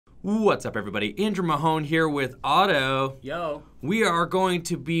What's up, everybody? Andrew Mahone here with Otto. Yo. We are going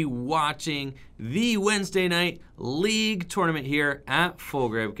to be watching the Wednesday night league tournament here at Full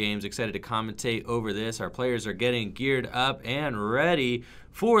Grip Games. Excited to commentate over this. Our players are getting geared up and ready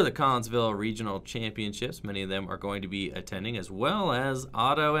for the Collinsville Regional Championships. Many of them are going to be attending, as well as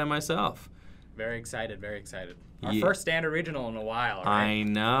Otto and myself. Very excited, very excited. Our first standard regional in a while, right? I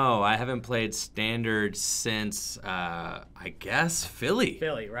know. I haven't played standard since, I guess, Philly.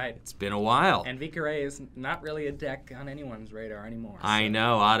 Philly, right. It's been a while. And Vicaray is not really a deck on anyone's radar anymore. So. I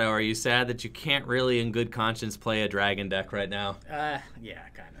know. Otto, are you sad that you can't really, in good conscience, play a dragon deck right now? Yeah,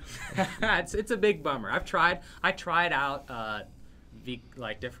 kind of. it's a big bummer. I tried out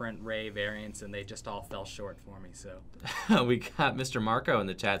different Ray variants, and they just all fell short for me. So we got Mr. Marco in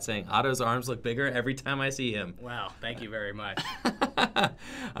the chat saying Otto's arms look bigger every time I see him. Wow, thank you very much.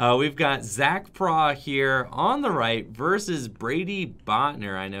 We've got Zach Praw here on the right versus Brady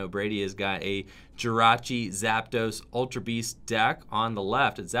Botner. I know Brady has got a Jirachi Zapdos Ultra Beast deck on the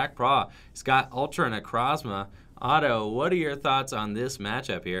left. And Zach Praw has got Ultra Necrozma. Otto, what are your thoughts on this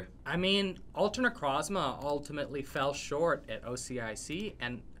matchup here? I mean, Ultra Necrozma ultimately fell short at OCIC,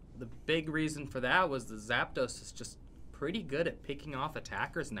 and the big reason for that was the Zapdos is just pretty good at picking off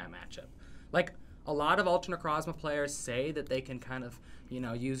attackers in that matchup. Like, a lot of Ultra Necrozma players say that they can kind of,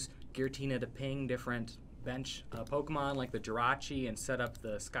 use Giratina to ping different bench Pokemon like the Jirachi and set up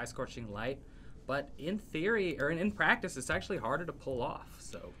the Sky Scorching Light, but in theory, or in practice, it's actually harder to pull off,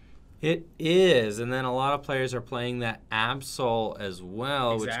 so... It is, and then a lot of players are playing that Absol as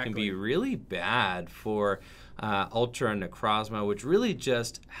well, Exactly. which can be really bad for Ultra Necrozma, which really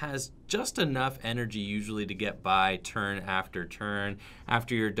just has just enough energy usually to get by turn after turn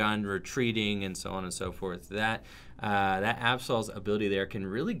after you're done retreating and so on and so forth. That Absol's ability there can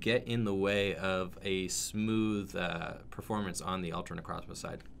really get in the way of a smooth performance on the Ultra Necrozma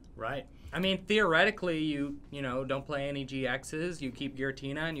side. Right. I mean, theoretically, you don't play any GXs. You keep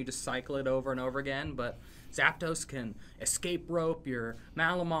Giratina and you just cycle it over and over again. But Zapdos can escape rope your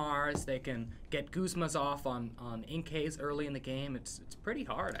Malamars. They can get Guzmas off on Inkays early in the game. It's pretty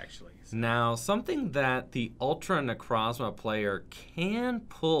hard, actually. So. Now, something that the Ultra Necrozma player can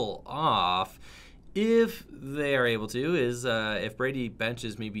pull off, if they are able to, is if Brady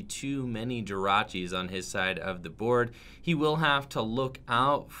benches maybe too many Jirachis on his side of the board, he will have to look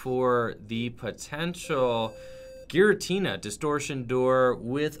out for the potential Giratina Distortion Door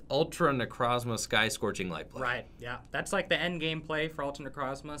with Ultra Necrozma Sky Scorching Light play. Right, yeah. That's like the end game play for Ultra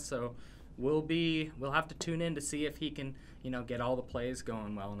Necrozma, so we'll have to tune in to see if he can, get all the plays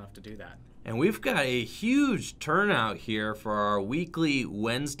going well enough to do that. And we've got a huge turnout here for our weekly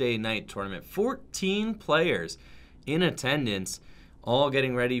Wednesday night tournament. 14 players in attendance, all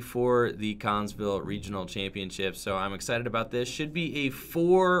getting ready for the Collinsville Regional Championship. So I'm excited about this. Should be a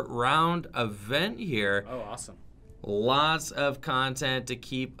 4-round event here. Oh, awesome. Lots of content to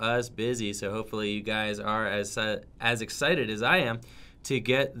keep us busy. So hopefully you guys are as excited as I am to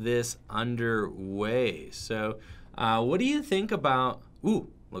get this underway. So what do you think about... Ooh.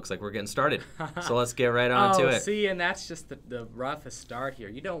 Looks like we're getting started. So let's get right on to it. See, and that's just the roughest start here.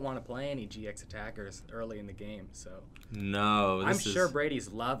 You don't want to play any GX attackers early in the game, so. No. I'm sure Brady's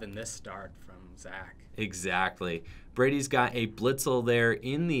loving this start from Zach. Exactly. Brady's got a Blitzel there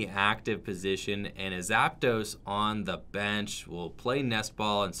in the active position, and a Zapdos on the bench will play Nest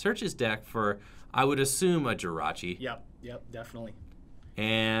Ball and search his deck for, I would assume, a Jirachi. Yep, definitely.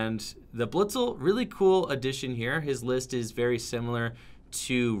 And the Blitzel, really cool addition here. His list is very similar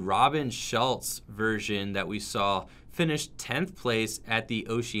to Robin Schultz's version that we saw finished 10th place at the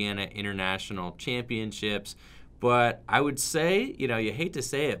Oceania International Championships. But I would say, you hate to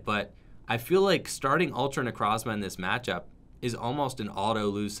say it, but I feel like starting Ultra Necrozma in this matchup is almost an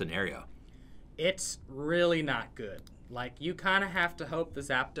auto-lose scenario. It's really not good. Like, you kind of have to hope the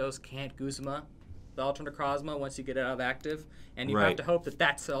Zapdos can't Guzma the Ultra Necrozma once you get it out of active, and you have to hope that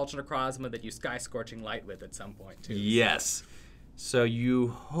that's the Ultra Necrozma that you Sky Scorching Light with at some point, too. Yes. So you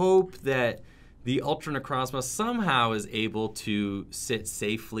hope that the Ultra Necrozma somehow is able to sit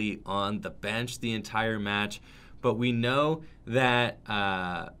safely on the bench the entire match. But we know that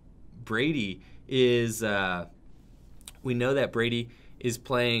Brady is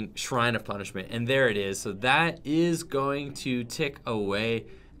playing Shrine of Punishment, and there it is. So that is going to tick away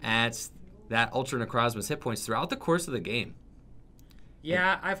at that Ultra Necrozma's hit points throughout the course of the game.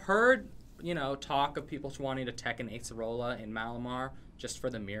 Yeah, I've heard talk of people wanting to tech an Acerola in Malamar just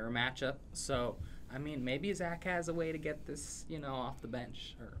for the mirror matchup. So, I mean, maybe Zach has a way to get this, off the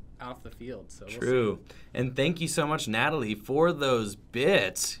bench or off the field. So True. We'll see. And thank you so much, Natalie, for those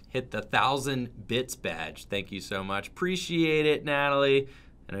bits. Hit the 1,000 bits badge. Thank you so much. Appreciate it, Natalie.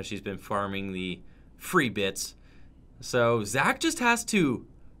 I know she's been farming the free bits. So Zach just has to...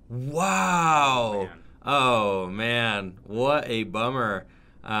 Wow! Oh, man. What a bummer.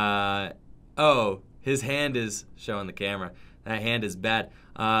 His hand is showing the camera. That hand is bad.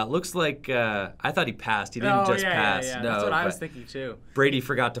 Looks like I thought he passed. He didn't pass. Yeah. No, that's what I was thinking too. Brady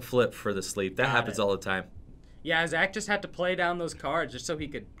forgot to flip for the sleep. That happens all the time. Yeah, Zach just had to play down those cards just so he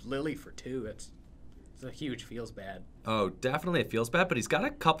could lily for 2. It's a huge feels bad. Oh, definitely it feels bad, but he's got a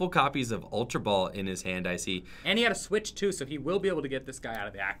couple copies of Ultra Ball in his hand, I see. And he had a switch too, so he will be able to get this guy out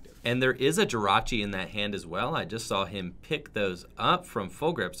of the active. And there is a Jirachi in that hand as well. I just saw him pick those up from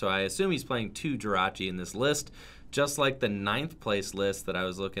Full Grip, so I assume he's playing 2 Jirachi in this list, just like the 9th place list that I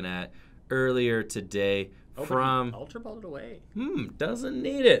was looking at earlier today from... Ultra Balled it away. Doesn't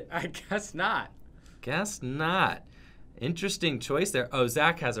need it. I guess not. Guess not. Interesting choice there. Oh,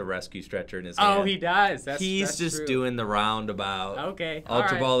 Zach has a rescue stretcher in his hand. Oh, he does. He's just true. doing the roundabout. Okay.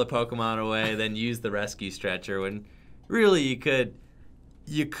 Ultra Ball the Pokemon away, then use the rescue stretcher when really you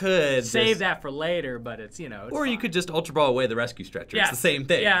could save that for later, but it's or you could just Ultra Ball away the rescue stretcher. Yeah. It's the same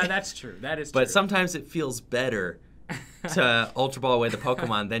thing. Yeah, that's true. That is true. But sometimes it feels better to Ultra Ball away the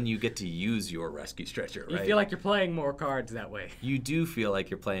Pokemon, then you get to use your rescue stretcher, right? You feel like you're playing more cards that way. You do feel like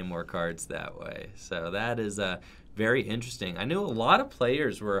you're playing more cards that way. So that is very interesting. I knew a lot of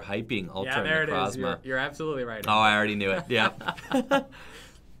players were hyping Ultra Necrozma. You're absolutely right. Oh, I already knew it. Yeah. A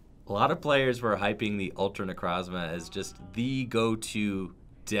lot of players were hyping the Ultra Necrozma as just the go-to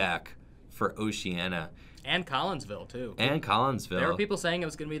deck for Oceania. And Collinsville, too. And Collinsville. There were people saying it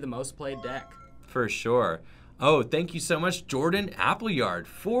was going to be the most played deck. For sure. Oh, thank you so much, Jordan Appleyard,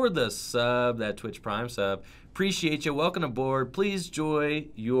 for the sub, that Twitch Prime sub. Appreciate you. Welcome aboard. Please enjoy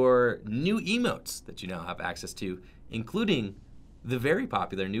your new emotes that you now have access to, including the very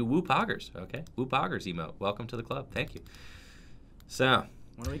popular new Woo Poggers. Okay, Woo Poggers emote. Welcome to the club. Thank you. So.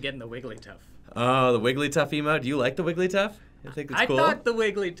 When are we getting the Wigglytuff? Oh, the Wigglytuff emote. Do you like the Wigglytuff? I think it's cool. I thought the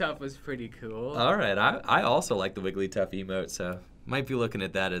Wigglytuff was pretty cool. All right. I also like the Wigglytuff emote, so might be looking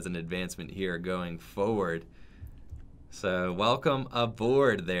at that as an advancement here going forward. So welcome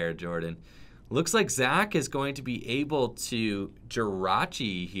aboard there, Jordan. Looks like Zach is going to be able to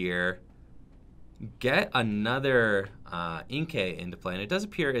Jirachi here, get another Inkay into play. And it does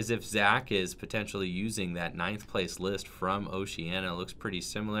appear as if Zach is potentially using that 9th place list from Oceania. It looks pretty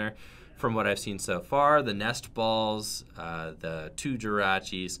similar from what I've seen so far. The Nest Balls, the 2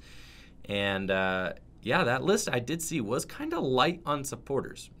 Jirachis, and yeah, that list I did see was kind of light on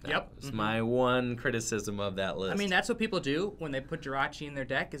supporters. That was my one criticism of that list. I mean, that's what people do when they put Jirachi in their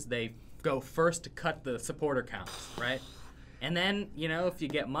deck is they go first to cut the supporter counts, right? And then, if you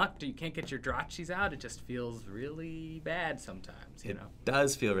get mucked or you can't get your Jirachis out, it just feels really bad sometimes, It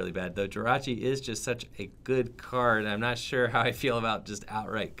does feel really bad, though. Jirachi is just such a good card. I'm not sure how I feel about just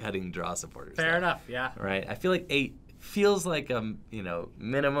outright cutting draw supporters. Fair enough, yeah. Right. I feel like 8 feels like a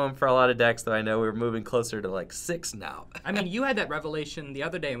minimum for a lot of decks, though I know we're moving closer to like 6 now. I mean, you had that revelation the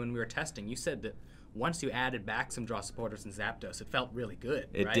other day when we were testing. You said that once you added back some draw supporters in Zapdos, it felt really good,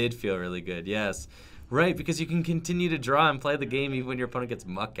 It right? did feel really good, yes. Right, because you can continue to draw and play the game even when your opponent gets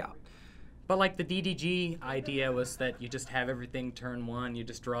muck out. But like the DDG idea was that you just have everything turn 1, you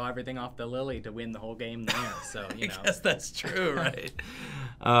just draw everything off the lily to win the whole game there. So, I guess that's true, right?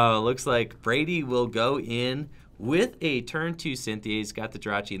 Looks like Brady will go in with a turn 2 Cynthia. He's got the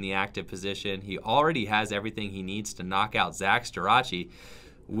Jirachi in the active position. He already has everything he needs to knock out Zach's Jirachi,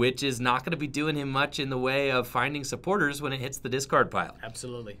 which is not going to be doing him much in the way of finding supporters when it hits the discard pile.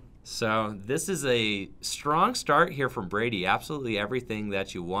 Absolutely. So this is a strong start here from Brady. Absolutely everything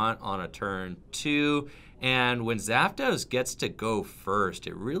that you want on a turn 2. And when Zapdos gets to go first,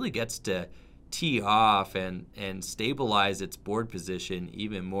 it really gets to tee off and stabilize its board position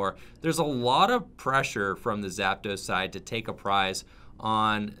even more. There's a lot of pressure from the Zapdos side to take a prize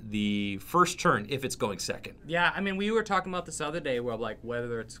on the first turn if it's going second. Yeah, I mean, we were talking about this other day where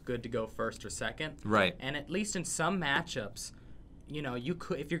whether it's good to go first or second. Right. And at least in some matchups, you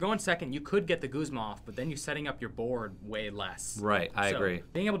could, if you're going second, you could get the Guzma off, but then you're setting up your board way less. Right, I agree.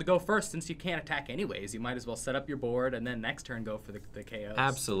 Being able to go first, since you can't attack anyways, you might as well set up your board and then next turn go for the KOs.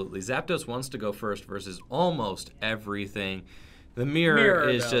 Absolutely. Zapdos wants to go first versus almost everything. The mirror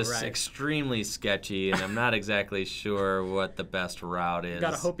is just extremely sketchy, and I'm not exactly sure what the best route is. You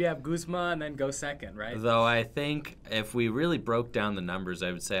gotta hope you have Guzma and then go second, right? Though I think if we really broke down the numbers,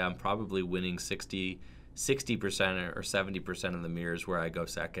 I would say I'm probably winning 60% 60% or 70% of the mirrors where I go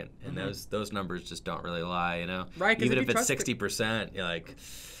second, and those numbers just don't really lie, you know. Right. Even if it's 60%, you're like,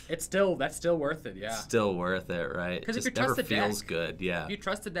 that's still worth it. Yeah. Still worth it, right? Because if Just you trust never the feels deck, good. Yeah. If you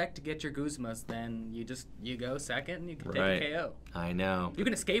trust the deck to get your Guzmas, then you go second and you can take Right. a KO. I know. You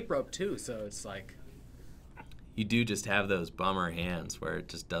can escape rope too, so it's like You do just have those bummer hands where it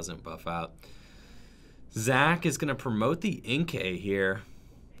just doesn't buff out. Zach is going to promote the Inkay here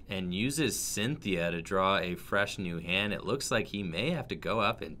and uses Cynthia to draw a fresh new hand. It looks like he may have to go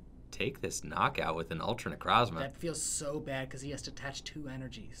up and take this knockout with an Ultra Necrozma. that feels so bad because he has to attach 2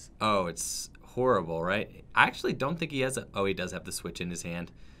 energies. Oh, it's horrible, right? I actually don't think he has a... Oh, he does have the switch in his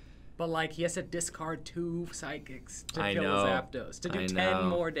hand. But like he has to discard 2 psychics to I kill know. Zapdos to do I 10 know.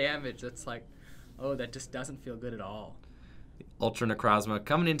 more damage. It's like, oh, that just doesn't feel good at all. Ultra Necrozma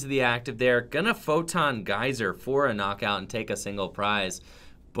coming into the active there. Gonna Photon Geyser for a knockout and take a single prize.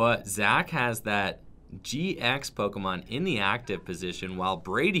 But Zach has that GX Pokemon in the active position while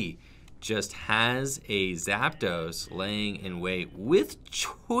Brady just has a Zapdos laying in wait with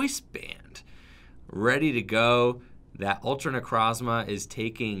Choice Band ready to go. That Ultra Necrozma is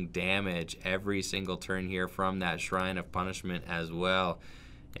taking damage every single turn here from that Shrine of Punishment as well.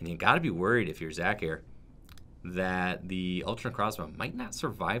 And you got to be worried if you're Zach here that the Ultra Necrozma might not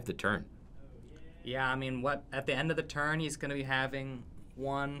survive the turn. Yeah, I mean, at the end of the turn he's going to be having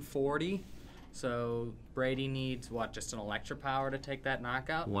 140. So Brady needs just an Electropower to take that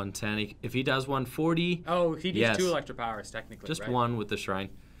knockout? 110. If he does 140, Oh, he needs yes. 2 Electropowers technically, Just right? one with the Shrine.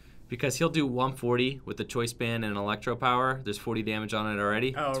 Because he'll do 140 with the Choice Band and an Electropower. There's 40 damage on it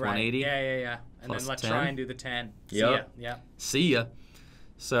already. Oh, it's right. 180. Yeah. And Plus then let's 10. try and do the 10. Yep. Yeah. See ya.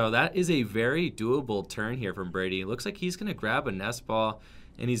 So that is a very doable turn here from Brady. Looks like he's going to grab a Nest Ball,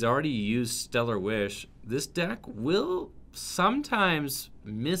 and he's already used Stellar Wish. This deck will sometimes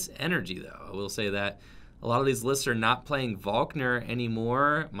miss energy, though. I will say that. A lot of these lists are not playing Volkner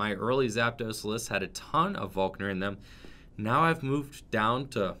anymore. My early Zapdos lists had a ton of Volkner in them. Now I've moved down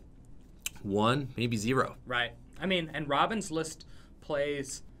to 1, maybe 0. Right. I mean, and Robin's list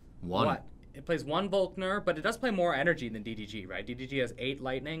plays 1. what? It plays 1 Volkner, but it does play more energy than DDG, right? DDG has 8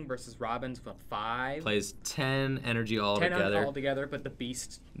 Lightning versus Robin's with 5. Plays 10 energy 10 altogether. altogether, but the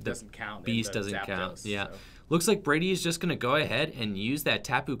Beast doesn't count. Beast in the doesn't Zapdos, count. Yeah. so. Looks like Brady is just going to go ahead and use that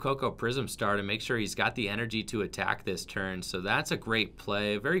Tapu Koko Prism Star to make sure he's got the energy to attack this turn. So that's a great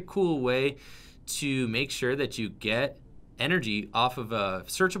play. A very cool way to make sure that you get energy off of a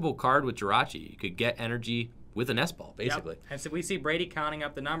searchable card with Jirachi. You could get energy with a Nest Ball, basically. Yep. And so we see Brady counting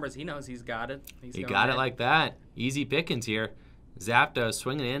up the numbers. He knows he's got it. You got it like that. Easy pickings here. Zapdos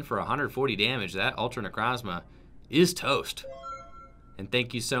swinging in for 140 damage. That Ultra Necrozma is toast. And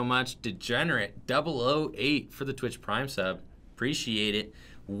thank you so much, Degenerate008 for the Twitch Prime sub. Appreciate it.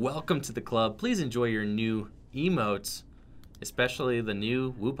 Welcome to the club. Please enjoy your new emotes, especially the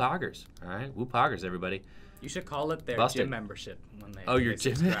new Whoopoggers. All right, Whoopoggers, everybody. You should call it their Busted. gym membership when they Your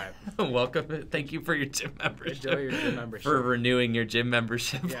gym. subscribe. Welcome. Thank you for your gym membership. Enjoy your gym membership. For renewing your gym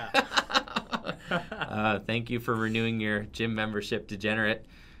membership. Yeah. Thank you for renewing your gym membership, Degenerate.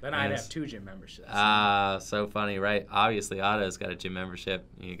 Then I'd Yes. have 2 gym memberships. So funny, right? Obviously, Otto's got a gym membership.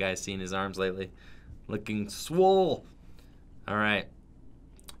 You guys seen his arms lately? Looking swole. All right.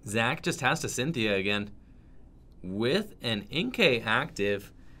 Zach just has to Cynthia again with an Inkay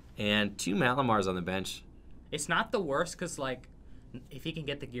active and 2 Malamars on the bench. It's not the worst because, like, if he can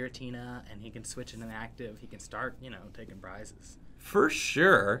get the Giratina and he can switch in an active, he can start, taking prizes. For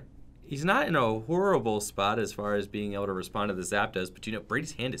sure. He's not in a horrible spot as far as being able to respond to the Zapdos, but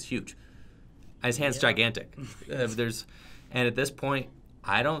Brady's hand is huge. His hand's gigantic. And at this point,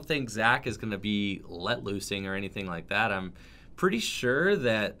 I don't think Zach is going to be let loosing or anything like that. I'm pretty sure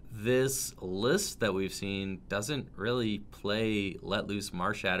that this list that we've seen doesn't really play let loose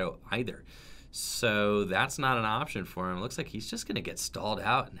Marshadow either. So that's not an option for him. Looks like he's just going to get stalled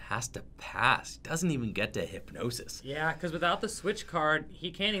out and has to pass. He doesn't even get to Hypnosis. Yeah, because without the switch card,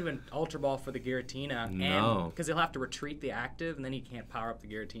 he can't even Ultra Ball for the Giratina. No. Because he'll have to retreat the active, and then he can't power up the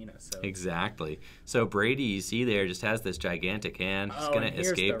Giratina. So. Exactly. So Brady, you see there, just has this gigantic hand. He's going to and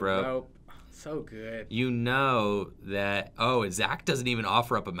here's escape the rope. So good. You know that, Zach doesn't even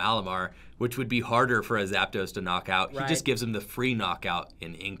offer up a Malamar, which would be harder for a Zapdos to knock out. Right. He just gives him the free knockout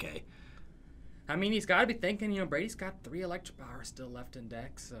in Inkay. I mean, he's got to be thinking, Brady's got 3 Electropowers still left in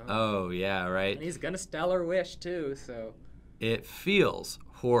deck, so. Oh, yeah, right. And he's going to Stellar Wish, too, so. it feels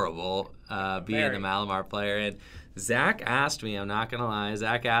horrible being the Malamar player. And Zach asked me, I'm not going to lie,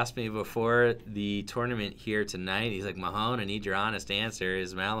 Zach asked me before the tournament here tonight, he's like, Mahone, I need your honest answer.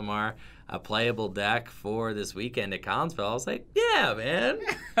 Is Malamar a playable deck for this weekend at Collinsville? I was like, yeah, man.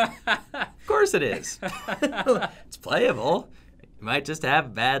 Of course it is. It's playable. You might just have a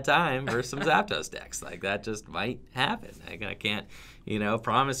bad time versus some Zapdos decks. Like, that just might happen. I can't,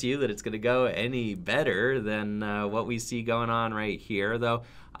 promise you that it's going to go any better than what we see going on right here, though.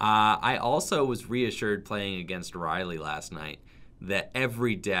 I also was reassured playing against Riley last night that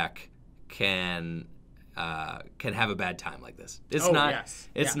every deck can have a bad time like this. It's not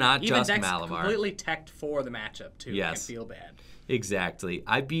Even just decks Malamar. Completely teched for the matchup too. Yes. Can feel bad. Exactly.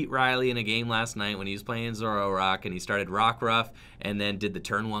 I beat Riley in a game last night when he was playing Zoroark, and he started Rock Ruff and then did the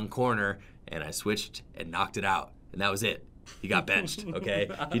turn 1 corner, and I switched and knocked it out, and that was it. He got benched, okay?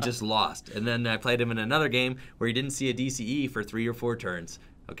 He just lost. And then I played him in another game where he didn't see a DCE for 3 or 4 turns.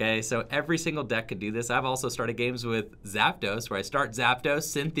 Okay, so every single deck could do this. I've also started games with Zapdos where I start Zapdos,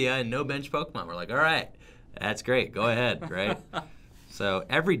 Cynthia, and no bench Pokemon. We're like, all right, that's great. Go ahead, right? So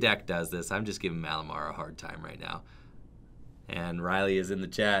every deck does this. I'm just giving Malamar a hard time right now. And Riley is in the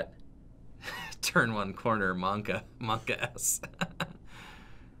chat. Turn 1 corner, Monka S.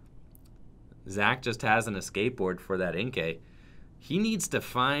 Zach just has an escape board for that Inkay. He needs to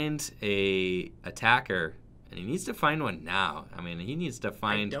find a attacker. And he needs to find one now. I mean, he needs to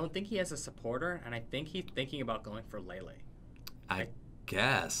find... I don't think he has a supporter, and I think he's thinking about going for Lele. I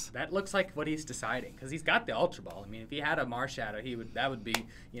guess. That looks like what he's deciding, because he's got the Ultra Ball. I mean, if he had a Marshadow, that would be,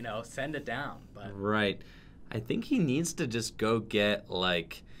 send it down. But right. I think he needs to just go get,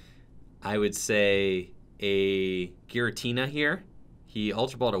 like, I would say, a Giratina here. He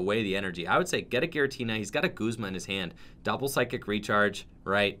Ultra Balled away the energy. I would say get a Giratina. He's got a Guzma in his hand. Double Psychic Recharge,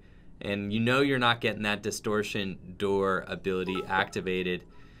 right? And you're not getting that Distortion Door ability activated.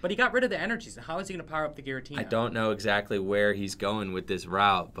 But he got rid of the energy, so how is he going to power up the Giratina? I don't know exactly where he's going with this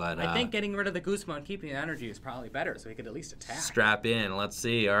route, but... I think getting rid of the Guzma and keeping the energy is probably better, so he could at least attack. Strap in. Let's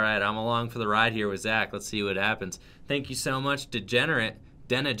see. All right, I'm along for the ride here with Zach. Let's see what happens. Thank you so much, Degenerate,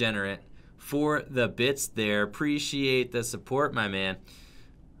 for the bits there. Appreciate the support, my man.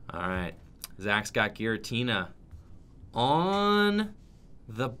 All right. Zach's got Giratina on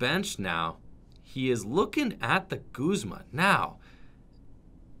the bench now. He is looking at the Guzma. Now,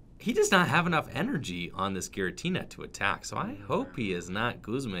 he does not have enough energy on this Giratina to attack, so I hope he is not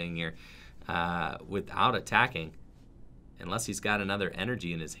Guzmaing here without attacking, unless he's got another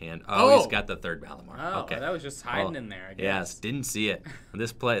energy in his hand. Oh, he's got the third Malamar. Oh, okay. That was just hiding in there, I guess. Yes, didn't see it.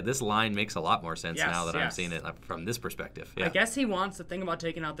 This line makes a lot more sense now that I'm seeing it from this perspective. Yeah. I guess he wants to think about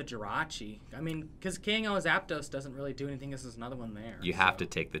taking out the Jirachi. I mean, because King O Zapdos doesn't really do anything. This is another one there. You have to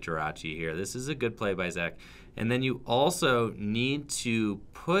take the Jirachi here. This is a good play by Zach. And then you also need to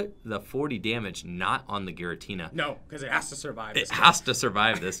put the 40 damage not on the Giratina. No, because it has to survive this turn. It has to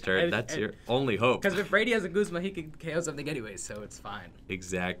survive this turn. That's your only hope. Because if Brady has a Guzma, he can KO something anyway, so it's fine.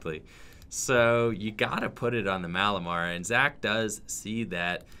 Exactly. So you got to put it on the Malamar, and Zach does see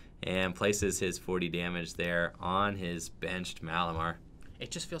that and places his 40 damage there on his benched Malamar.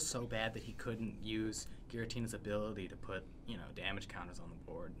 It just feels so bad that he couldn't use Giratina's ability to put, damage counters on the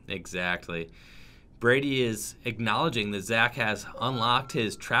board. Exactly. Brady is acknowledging that Zach has unlocked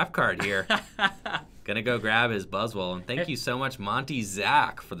his trap card here. Gonna go grab his Buzzwole. And thank you so much, Monty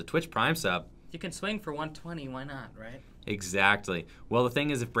Zach, for the Twitch Prime sub. You can swing for 120, why not, right? Exactly. Well, the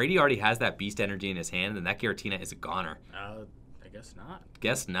thing is, if Brady already has that beast energy in his hand, then that Giratina is a goner. I guess not.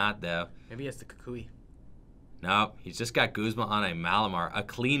 Guess not, though. Maybe he has the Kukui. No, he's just got Guzma on a Malamar, a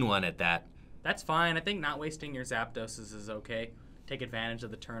clean one at that. That's fine. I think not wasting your Zapdoses is okay. Take advantage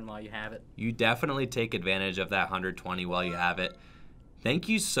of the turn while you have it. You definitely take advantage of that 120 while you have it. Thank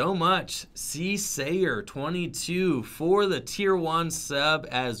you so much, C. Sayer 22, for the Tier 1 sub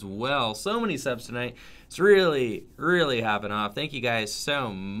as well. So many subs tonight. It's really, really hopping off. Thank you guys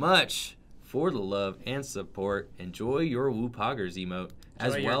so much for the love and support. Enjoy your Woo Poggers emote.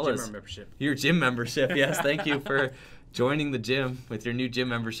 As well as your gym membership. Yes, thank you for joining the gym with your new gym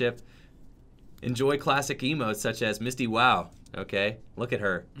membership. Enjoy classic emotes such as Misty Wow. Okay, look at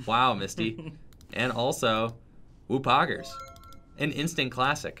her. Wow, Misty. And also, Woo Poggers. An instant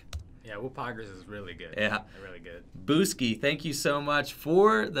classic. Yeah, Woo Poggers is really good. Yeah. They're really good. Booski, thank you so much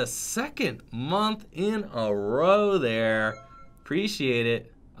for the second month in a row there. Appreciate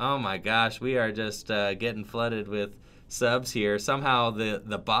it. Oh my gosh, we are just getting flooded with subs here. Somehow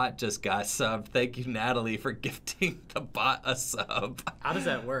the bot just got subbed. Thank you, Natalie, for gifting the bot a sub. How does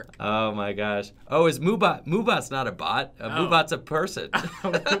that work? Oh my gosh. Oh, is Moobot? Moobot's not a bot. Moobot's a person.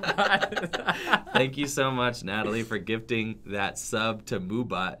 Thank you so much, Natalie, for gifting that sub to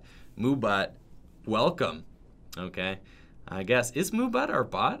Moobot. Moobot, welcome. Okay. I guess, is Moobot our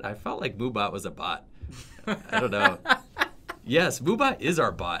bot? I felt like Moobot was a bot. I don't know. Yes, Moobot is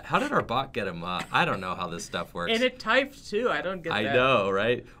our bot. How did our bot get him? I don't know how this stuff works. And it typed too. I don't get that. I know,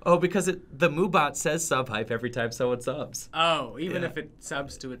 right? Oh, because the Moobot says sub hype every time someone subs. Oh, even if it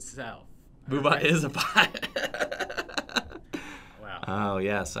subs to itself. Moobot is a bot. Wow. Oh,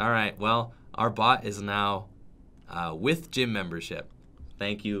 yes. All right. Well, our bot is now with gym membership.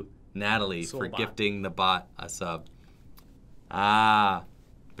 Thank you, Natalie, for gifting the bot a sub. Ah,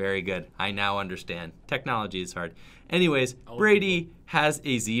 very good. I now understand. Technology is hard. Anyways, Brady has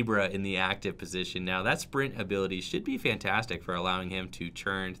a zebra in the active position now. That sprint ability should be fantastic for allowing him to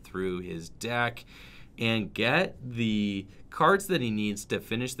churn through his deck and get the cards that he needs to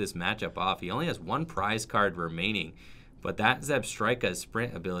finish this matchup off. He only has one prize card remaining, but that Zebstrika's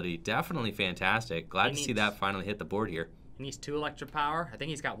sprint ability, definitely fantastic. Glad to see that finally hit the board here. He needs 2 electric power. I think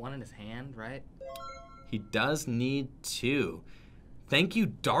he's got 1 in his hand, right? He does need 2. Thank you,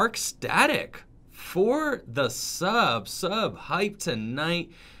 Dark Static, for the sub hype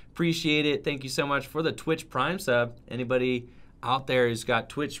tonight. Appreciate it. Thank you so much for the Twitch Prime sub. Anybody out there who's got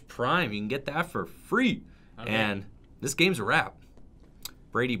Twitch Prime, you can get that for free. Okay. And this game's a wrap.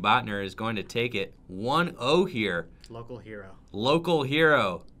 Brady Botner is going to take it 1-0 here. Local hero. Local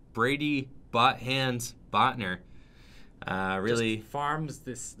hero. Brady Hands Botner. Really just farms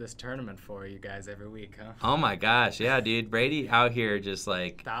this tournament for you guys every week, huh? Oh my gosh, yeah, dude. Brady out here just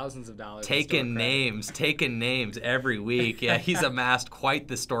like thousands of dollars taking names every week. Yeah, he's amassed quite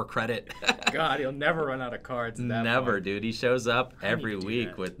the store credit. God, he'll never run out of cards at that Never, point. Dude. He shows up every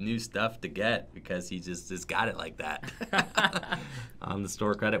week with new stuff to get because he just got it like that. On the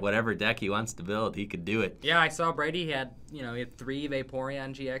store credit, whatever deck he wants to build, he could do it. Yeah, I saw Brady. He had 3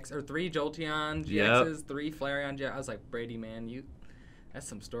 Vaporeon GX or 3 Jolteon GXs, 3 Flareon GX. I was like, Brady, man, that's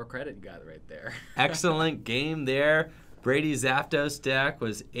some store credit you got right there. Excellent game there. Brady Zapdos deck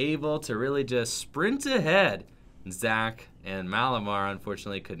was able to really just sprint ahead. Zach and Malamar,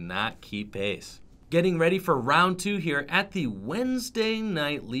 unfortunately, could not keep pace. Getting ready for round 2 here at the Wednesday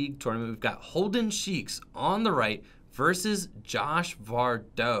night league tournament. We've got Holden Sheeks on the right versus Josh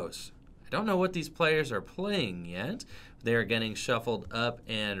Vardos. I don't know what these players are playing yet. They're getting shuffled up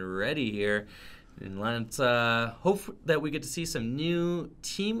and ready here. And let's hope that we get to see some new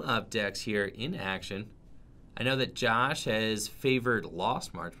team-up decks here in action. I know that Josh has favored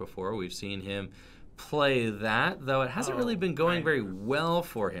Lost March before. We've seen him play that, though it hasn't really been going very well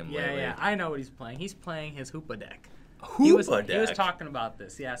for him lately. Yeah, I know what he's playing. He's playing his Hoopa deck. He was talking about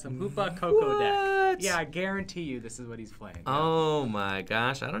this. Yeah, some Hoopa Coco deck. Yeah, I guarantee you this is what he's playing. Yeah. Oh my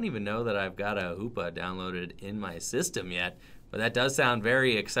gosh, I don't even know that I've got a Hoopa downloaded in my system yet, but that does sound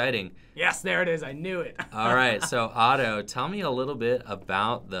very exciting. Yes, there it is. I knew it. All right, so Otto, tell me a little bit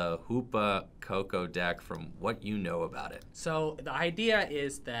about the Hoopa Coco deck from what you know about it. So the idea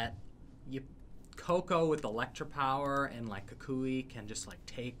is that you Coco with Electropower and like Kukui can just like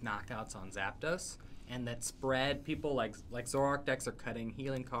take knockouts on Zapdos. And that spread, people like Zoroark decks are cutting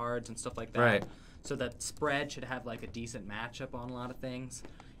healing cards and stuff like that. Right. So that spread should have like a decent matchup on a lot of things.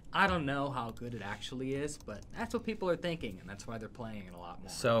 I don't know how good it actually is, but that's what people are thinking, and that's why they're playing it a lot more.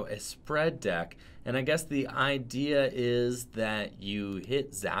 So a spread deck, and I guess the idea is that you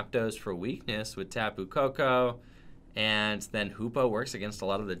hit Zapdos for weakness with Tapu Koko, and then Hoopa works against a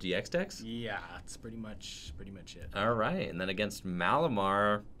lot of the GX decks? Yeah, that's pretty much it. All right, and then against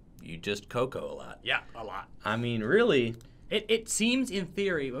Malamar, you just Coco a lot. Yeah, a lot. I mean, really. It seems in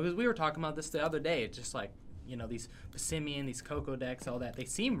theory, because we were talking about this the other day, it's just like, these Passimian, these Coco decks, all that, they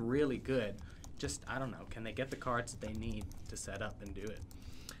seem really good. Just, I don't know, can they get the cards that they need to set up and do it?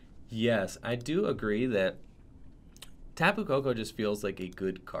 Yes, I do agree that Tapu Koko just feels like a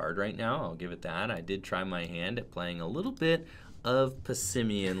good card right now. I'll give it that. I did try my hand at playing a little bit of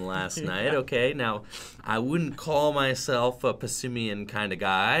Passimian last night. Okay, now I wouldn't call myself a Passimian kind of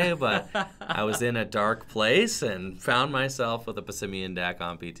guy, but I was in a dark place and found myself with a Passimian deck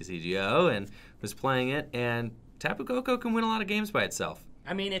on PTCGO and was playing it, and Tapu Koko can win a lot of games by itself.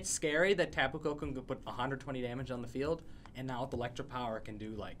 I mean, it's scary that Tapu Koko can put 120 damage on the field, and now with Electropower it can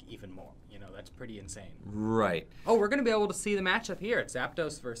do like even more. That's pretty insane. Right. Oh, we're going to be able to see the matchup here. It's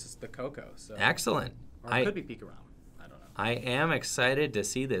Zapdos versus the Koko. So. Excellent. Or it could be Pikarom. I am excited to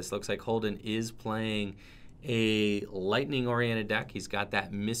see this. Looks like Holden is playing a lightning-oriented deck. He's got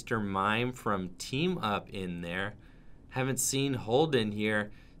that Mr. Mime from Team Up in there. Haven't seen Holden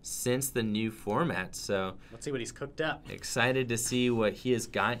here since the new format, so let's see what he's cooked up. excited to see what he has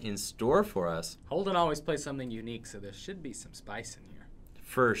got in store for us. Holden always plays something unique, so there should be some spice in here.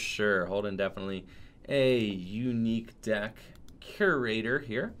 For sure. Holden definitely a unique deck curator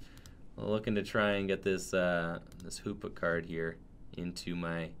here. Looking to try and get this this Hoopa card here into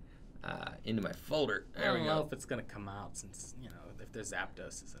my folder. There I we don't go. know if it's gonna come out since if there's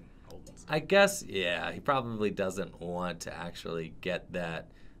Zapdos in Holden's. I guess yeah. He probably doesn't want to actually get that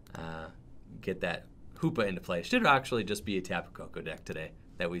Hoopa into play. Should actually just be a Tapu Koko deck today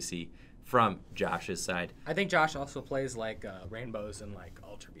that we see from Josh's side. I think Josh also plays like Rainbows and like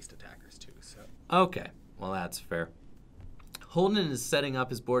Ultra Beast attackers too. So Okay, well that's fair. Holden is setting up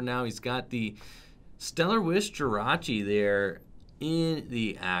his board now. He's got the Stellar Wish Jirachi there in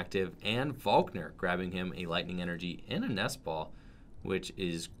the active, and Volkner grabbing him a Lightning Energy and a Nest Ball, which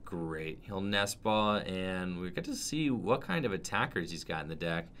is great. He'll Nest Ball, and we get to see what kind of attackers he's got in the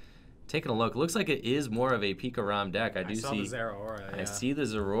deck. Taking a look, looks like it is more of a Pika-Ram deck. I saw the Zeraora. I see the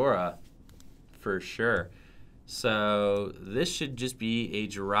Zeraora for sure. So this should just be a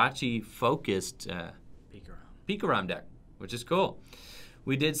Jirachi-focused Pika-Ram deck, which is cool.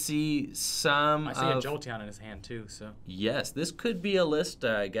 We did see some I see a Jolteon in his hand too. So yes, this could be a list,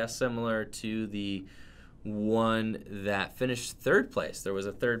 I guess, similar to the one that finished third place. There was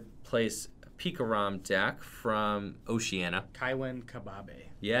a third place Pika-Ram deck from Oceania. Kaiwin Kababe.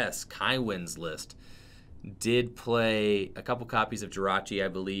 Yes, Kaiwin's list did play a couple copies of Jirachi, I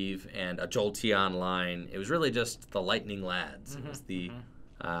believe, and a Jolteon line. It was really just the Lightning Lads. It was the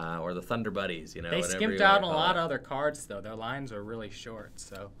or the Thunder Buddies, you know. They skimped out a lot of other cards though. Their lines are really short,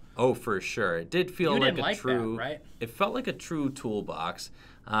 so. Oh, for sure. It did feel like a true. That, right? It felt like a true toolbox.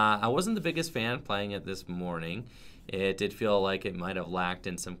 I wasn't the biggest fan playing it this morning. It did feel like it might have lacked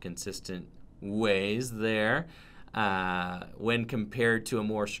in some consistent ways there when compared to a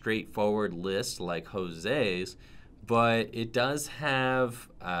more straightforward list like Jose's. But it does have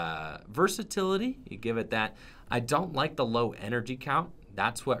versatility. You give it that. I don't like the low energy count.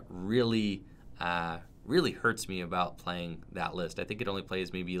 That's what really hurts me about playing that list. I think it only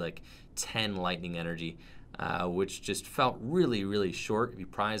plays maybe like 10 lightning energy, which just felt really, really short. If you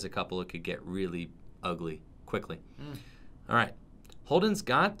prize a couple, it could get really ugly quickly. All right. Holden's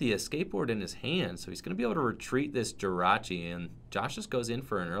got the escape board in his hand, so he's going to be able to retreat this Jirachi, and Josh just goes in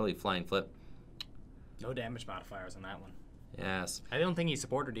for an early flying flip. No damage modifiers on that one. Yes. I don't think he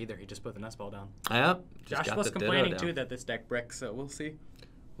supported either. He just put the Nest Ball down. Yep. Josh was complaining too that this deck bricks, so we'll see.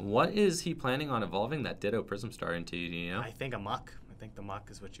 What is he planning on evolving that Ditto Prism Star into, do you know? I think a Muck. I think the Muck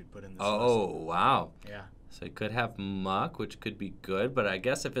is what you'd put in this Oh, list. wow. Yeah. So he could have Muck, which could be good, but I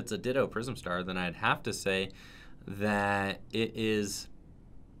guess if it's a Ditto Prism Star, then I'd have to say that it is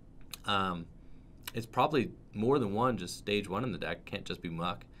it's probably more than one, just stage one in the deck. Can't just be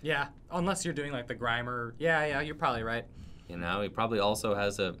Muck. Yeah, unless you're doing like the Grimer. Yeah, you're probably right. You know, he probably also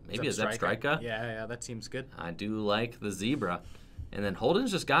has maybe a Zepstrika. Yeah, that seems good. I do like the Zebra. And then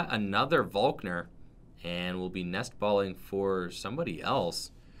Holden's just got another Volkner and will be nest balling for somebody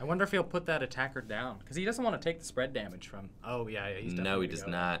else. I wonder if he'll put that attacker down because he doesn't want to take the spread damage from. Oh, yeah, he's definitely No, he does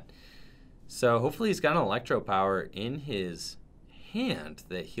not. So hopefully he's got an Electro Power in his hand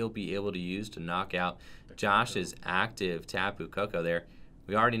that he'll be able to use to knock out Josh's active Tapu Koko there.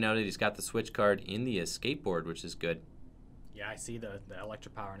 We already know that he's got the switch card in the escape board, which is good. Yeah, I see the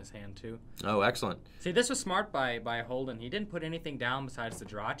Electro Power in his hand, too. Oh, excellent. See, this was smart by Holden. He didn't put anything down besides the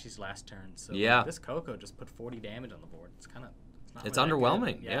Jirachi's last turn. So yeah. This Koko just put 40 damage on the board. It's kind of... It's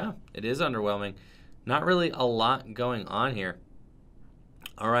underwhelming. Yeah, it is underwhelming. Not really a lot going on here.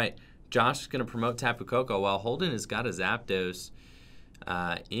 All right. Josh is going to promote Tapu Koko while Holden has got his Zapdos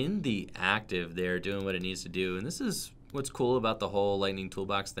in the active there doing what it needs to do. And this is what's cool about the whole Lightning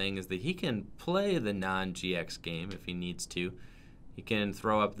Toolbox thing is that he can play the non-GX game if he needs to. He can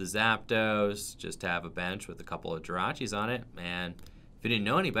throw up the Zapdos, just have a bench with a couple of Jirachis on it. And if he didn't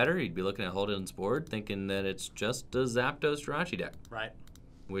know any better, he'd be looking at Holden's board thinking that it's just a Zapdos Jirachi deck. Right.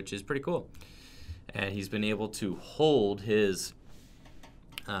 Which is pretty cool. And he's been able to hold his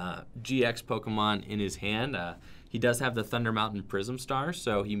GX Pokemon in his hand. He does have the Thunder Mountain Prism Star,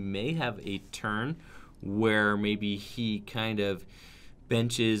 so he may have a turn where maybe he kind of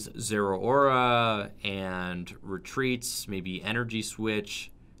benches Zeraora and retreats, maybe Energy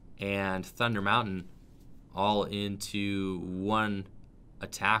Switch and Thunder Mountain all into one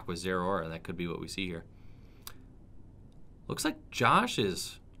attack with Zeraora. That could be what we see here. Looks like Josh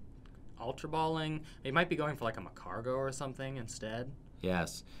is Ultra Balling. He might be going for like a Macargo or something instead.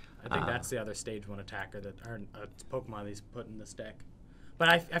 Yes. I think that's the other stage one attacker that or a Pokemon that he's put in this deck. But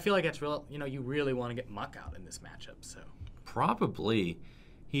I feel like it's real. You really want to get Muck out in this matchup. So Probably.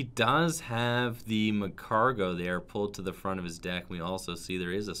 He does have the McCargo there pulled to the front of his deck. We also see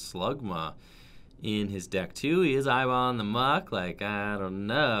there is a Slugma in his deck too. He is eyeballing the Muck. Like, I don't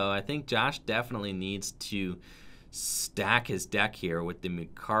know. I think Josh definitely needs to stack his deck here with the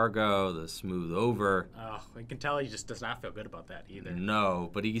McCargo, the Smooth Over. oh, you can tell he just does not feel good about that either. No,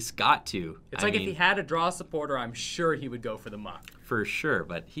 but he's got to. It's like if he had a draw supporter, I'm sure he would go for the Muck. For sure,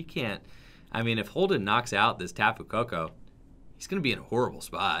 but he can't. I mean, if Holden knocks out this Tapu Koko, he's going to be in a horrible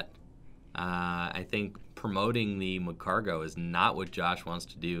spot. I think promoting the McCargo is not what Josh wants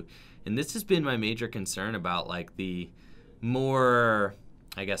to do. And this has been my major concern about like the more,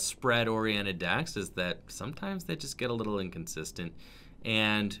 I guess, spread-oriented decks is that sometimes they just get a little inconsistent.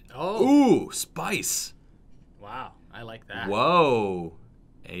 And, ooh, Spice. Wow, I like that. Whoa.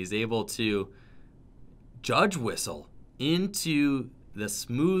 He's able to Judge Whistle into the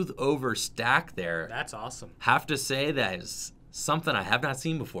Smooth Over stack there. That's awesome. Have to say that is something I have not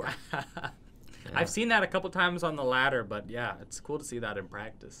seen before. I've seen that a couple times on the ladder, but yeah, it's cool to see that in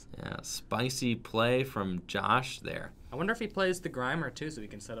practice. Yeah, spicy play from Josh there. I wonder if he plays the Grimer too, so he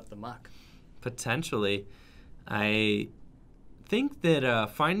can set up the Muck. Potentially. I think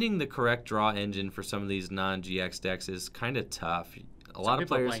that finding the correct draw engine for some of these non-GX decks is kind of tough. A lot of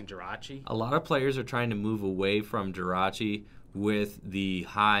players playing Jirachi. A lot of players are trying to move away from Jirachi with the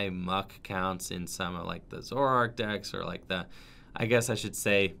high Muck counts in some of like the Zoroark decks or like the, I guess I should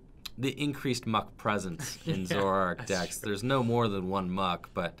say, the increased Muck presence in Zoroark decks. True. There's no more than one Muck,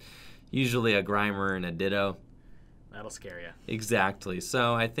 but usually a Grimer and a Ditto. That'll scare you. Exactly.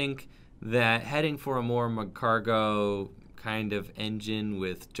 So I think that heading for a more McCargo kind of engine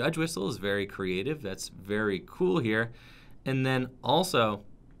with Judge Whistle is very creative. That's very cool here. And then also,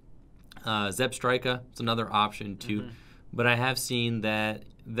 Zebstrika is another option too. Mm-hmm. But I have seen that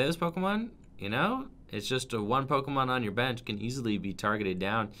those Pokemon, it's just a one Pokemon on your bench can easily be targeted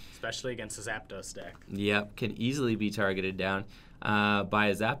down. Especially against a Zapdos deck. Yep, can easily be targeted down by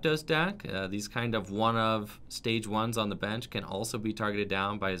a Zapdos deck. These kind of one of stage ones on the bench can also be targeted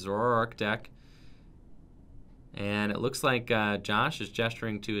down by a Zoroark deck. And it looks like Josh is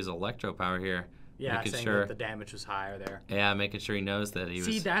gesturing to his Electro Power here. Yeah, saying that the damage was higher there. Yeah, making sure he knows that he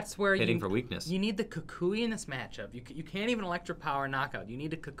was that's where hitting for weakness. You need the Kukui in this matchup. You can't even Electro Power knockout. You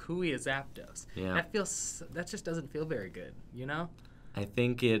need a Kukui as Zapdos. Yeah. That just doesn't feel very good, I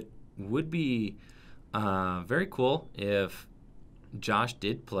think it would be very cool if Josh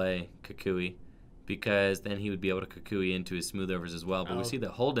did play Kukui, because then he would be able to Kukui into his Smooth Overs as well. But we see that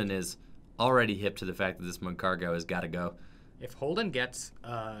Holden is already hip to the fact that this Magcargo has got to go. If Holden gets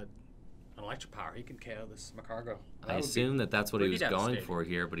an Electro Power, he can KO this Magcargo. I assume that that's what he was going for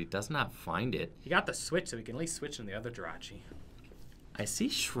here, but he does not find it. He got the switch, so he can at least switch in the other Jirachi. I see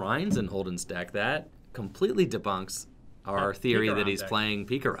Shrines in Holden's deck. That completely debunks our theory that he's playing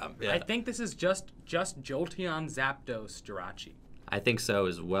Pikarom. Yeah. I think this is just Jolteon Zapdos Jirachi. I think so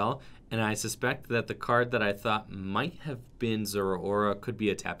as well. And I suspect that the card that I thought might have been Zoroark could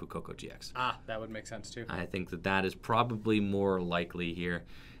be a Tapu Koko GX. That would make sense too. I think that is probably more likely here.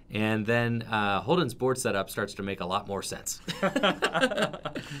 And then Holden's board setup starts to make a lot more sense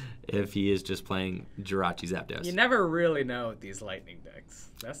if he is just playing Jirachi Zapdos. You never really know with these Lightning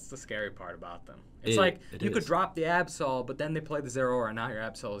decks. That's the scary part about them. It's you could drop the Absol, but then they play the Zeraora, and now your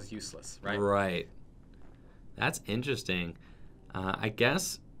Absol is useless, right? Right. That's interesting. I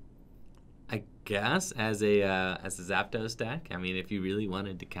guess as a Zapdos deck, I mean, if you really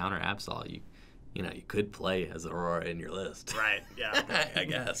wanted to counter Absol, you could play as Aurora in your list. Right, yeah. I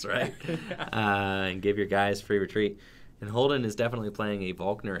guess, right? And give your guys free retreat. And Holden is definitely playing a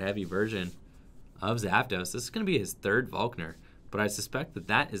Volkner-heavy version of Zapdos. This is going to be his third Volkner, but I suspect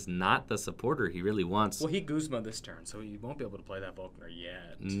that is not the supporter he really wants. Well, he Guzma this turn, so he won't be able to play that Volkner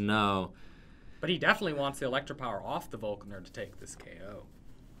yet. No. But he definitely wants the Electro Power off the Volkner to take this KO.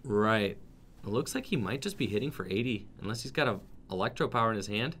 Right. It looks like he might just be hitting for 80, unless he's got an Electro Power in his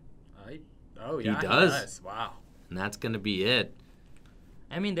hand. Oh, yeah, he does. Wow. And that's going to be it.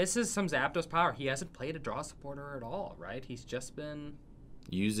 I mean, this is some Zapdos power. He hasn't played a draw supporter at all, right? He's just been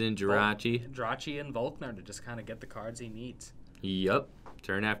using Jirachi and Volkner to just kind of get the cards he needs. Yep.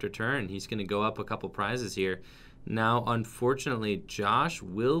 Turn after turn. He's going to go up a couple prizes here. Now, unfortunately, Josh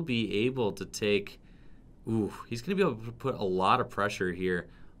will be able to take... he's going to be able to put a lot of pressure here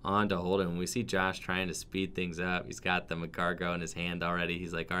onto Holden. We see Josh trying to speed things up. He's got the Magcargo in his hand already.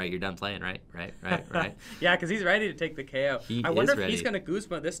 He's like, all right, you're done playing, right? Yeah, because he's ready to take the KO. I wonder if he's going to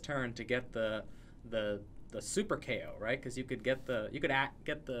Guzma this turn to get the super KO, right? Because you could get the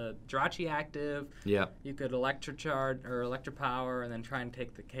Jirachi active. Yeah. You could electrocharge or electropower, and then try and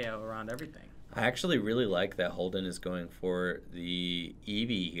take the KO around everything. I actually really like that Holden is going for the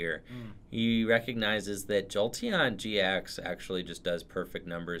Eevee here. He recognizes that Jolteon GX actually just does perfect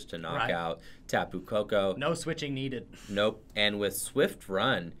numbers to knock out Tapu Koko. No switching needed. Nope. And with Swift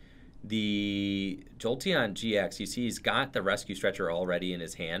Run, the Jolteon GX, you see he's got the Rescue Stretcher already in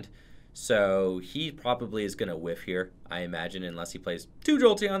his hand. So he probably is going to whiff here, I imagine, unless he plays 2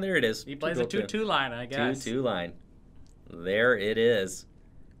 Jolteon. There it is. He plays a 2-2 line, I guess. 2-2 line. There it is.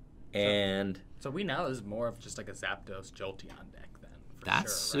 And so we know this is more of just like a Zapdos Jolteon deck then.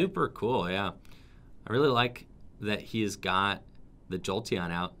 That's super cool, yeah. I really like that he's got the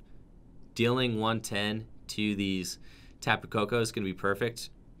Jolteon out. Dealing 110 to these Tapu Koko is going to be perfect.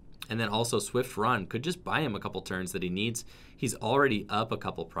 And then also Swift Run could just buy him a couple turns that he needs. He's already up a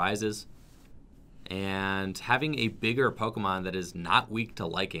couple prizes. And having a bigger Pokemon that is not weak to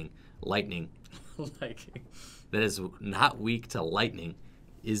lightning, that is not weak to lightning,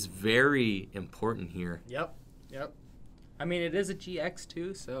 is very important here. Yep. I mean, it is a GX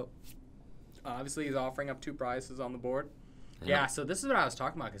too, so obviously he's offering up 2 prizes on the board. Yeah, so this is what I was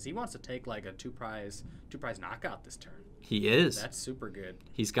talking about, because he wants to take like a two prize knockout this turn. He is. That's super good.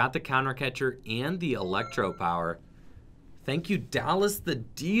 He's got the counter catcher and the electro power. Thank you, Dallas the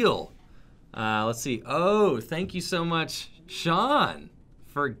Deal. Let's see. Oh, thank you so much, Sean,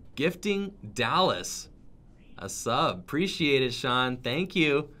 for gifting Dallas a sub. Appreciate it, Sean. Thank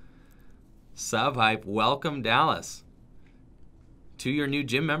you. Sub hype. Welcome, Dallas, to your new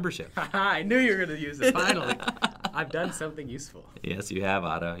gym membership. I knew you were going to use it, finally. I've done something useful. Yes, you have,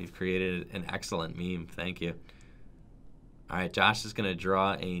 Otto. You've created an excellent meme. Thank you. All right, Josh is going to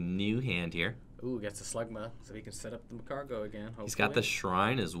draw a new hand here. Ooh, gets a Slugma, so he can set up the Macargo again, hopefully. He's got the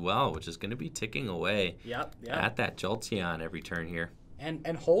Shrine as well, which is going to be ticking away yep. at that Jolteon every turn here.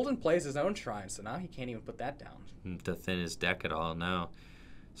 And Holden plays his own Shrine, so now he can't even put that down. To thin his deck at all, no.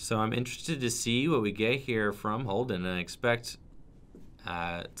 So I'm interested to see what we get here from Holden, and I expect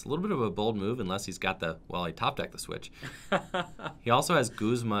it's a little bit of a bold move unless he's got he top decked the Switch. He also has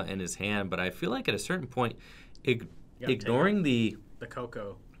Guzma in his hand, but I feel like at a certain point, ignoring the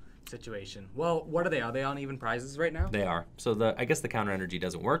Koko situation. Well, what are they? Are they on even prizes right now? They are. So I guess the counter energy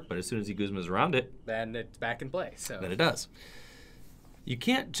doesn't work, but as soon as he Guzma's around it, then it's back in play. So then it does. You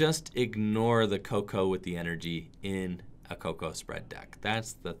can't just ignore the Koko with the energy in a Koko spread deck.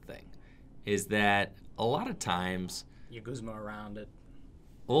 That's the thing, is that a lot of times you Guzma around it.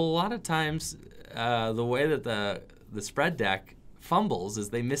 Well, a lot of times the way that the spread deck fumbles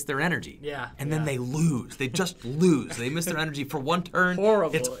is they miss their energy. Yeah. And then they lose. They just lose. They miss their energy for one turn.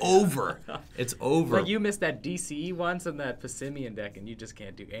 Horrible. It's over. It's over. Like you missed that DCE once in that Passimian deck, and you just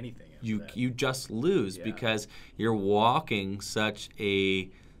can't do anything. You just lose because you're walking such a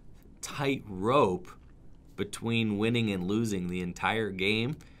tight rope between winning and losing the entire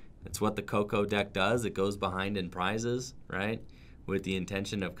game. That's what the Koko deck does. It goes behind in prizes, right? With the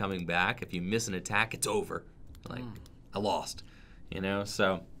intention of coming back. If you miss an attack, it's over. Like, I lost.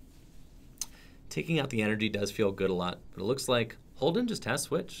 So taking out the energy does feel good a lot. But it looks like Holden just has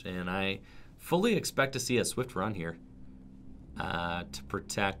Switch, and I fully expect to see a Swift Run here to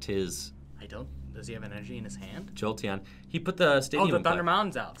protect his... Does he have energy in his hand? Jolteon. He put the Stadium the Thunder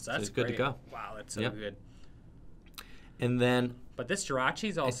Mountain's out, so that's good to go. Wow, that's so good. And then... But this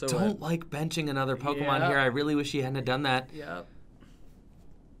Jirachi's also... I don't like benching another Pokemon here. I really wish he hadn't done that. Yep.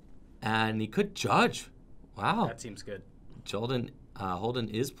 And he could Judge. Wow. That seems good. Holden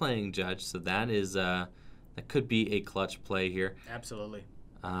is playing Judge, so that could be a clutch play here. Absolutely.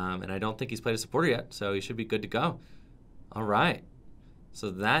 And I don't think he's played a supporter yet, so he should be good to go. All right.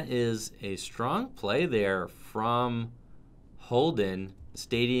 So that is a strong play there from Holden.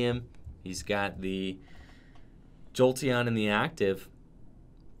 Stadium, he's got the Jolteon in the active,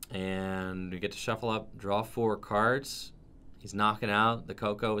 and we get to shuffle up, draw 4 cards. He's knocking out the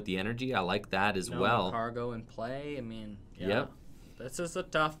Koko with the energy. I like that as well. Cargo in play. I mean, Yep. This is a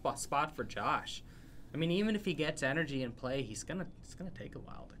tough spot for Josh. I mean, even if he gets energy in play, it's gonna take a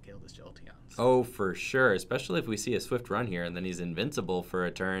while to kill this Jolteon. So. Oh, for sure. Especially if we see a Swift Run here, and then he's invincible for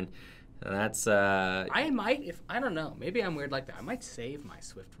a turn. That's. I don't know. Maybe I'm weird like that. I might save my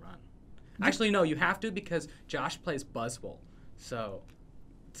Swift Run. Actually, no. You have to because Josh plays Buzzwole. So.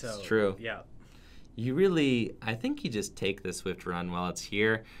 It's true. Yeah. I think you just take the Swift Run while it's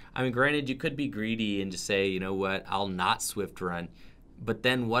here. I mean, granted, you could be greedy and just say, you know what, I'll not Swift Run. But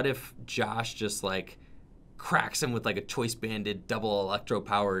then what if Josh just, cracks him with, a Choice Banded, double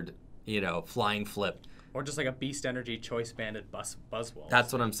electro-powered, flying flip? Or just like a Beast Energy Choice Banded Buzzwole.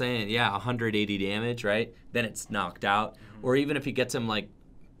 That's what I'm saying. Yeah, 180 damage, right? Then it's knocked out. Mm-hmm. Or even if he gets him like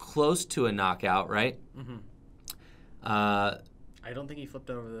close to a knockout, right? Mm-hmm. I don't think he flipped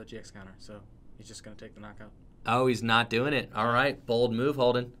over the GX counter, so he's just going to take the knockout. Oh, he's not doing it. All right, bold move,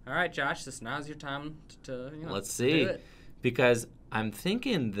 Holden. All right, Josh, now's your time to let's see. Do it. Because I'm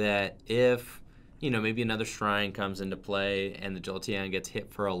thinking that if, maybe another Shrine comes into play and the Jolteon gets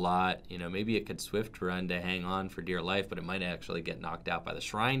hit for a lot, maybe it could Swift Run to hang on for dear life, but it might actually get knocked out by the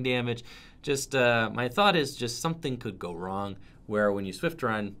Shrine damage. Just my thought is just something could go wrong, where when you Swift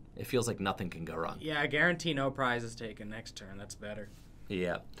Run, it feels like nothing can go wrong. Yeah, I guarantee no prize is taken next turn. That's better.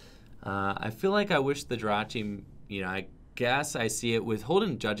 Yeah. I feel like I wish the Jirachi, I guess I see it with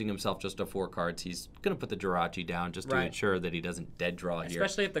Holden judging himself just to 4 cards. He's going to put the Jirachi down just to ensure that he doesn't dead draw here.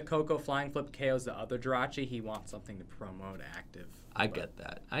 Especially if the Coco Flying Flip KOs the other Jirachi, he wants something to promote active. I get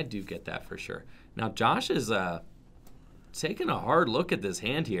that. I do get that for sure. Now, Josh is taking a hard look at this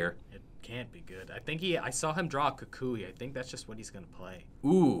hand here. It can't be good. I saw him draw a Kukui. I think that's just what he's going to play.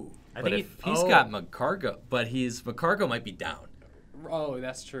 Ooh. But if he's got Magcargo, Magcargo might be down. Oh,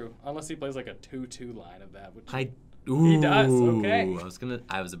 that's true. Unless he plays like a 2-2 line of that, which he does. Okay.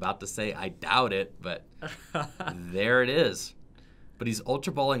 I was about to say I doubt it, but there it is. But he's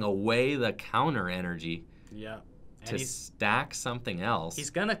Ultra Balling away the counter energy. Yeah. To stack something else.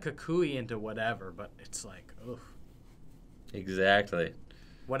 He's gonna Kukui into whatever, but it's like, oof. Exactly.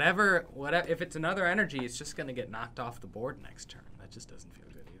 Whatever. If it's another energy, it's just gonna get knocked off the board next turn. That just doesn't feel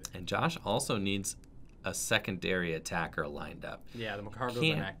good either. And Josh also needs a secondary attacker lined up. Yeah, the Magcargo's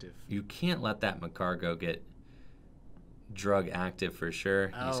inactive. You can't let that Magcargo get drug active for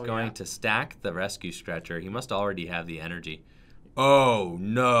sure. He's going to stack the Rescue Stretcher. He must already have the energy. Oh,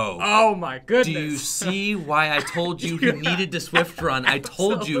 no. Oh, my goodness. Do you see why I told you he needed to Swift Run? I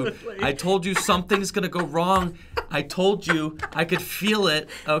told you. I told you something's going to go wrong. I told you. I could feel it,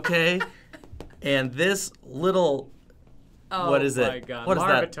 okay? And this little... what is it? God. What is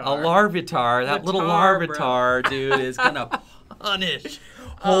that? A Larvitar. That little Larvitar, dude, is going to punish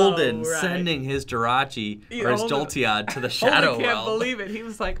Holden, sending his Jirachi or his Jolteon to the Shadow Holden can't Realm. believe it. He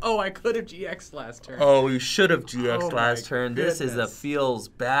was like, I could have GX last turn. Oh, you should have GX last turn. Goodness. This is a feels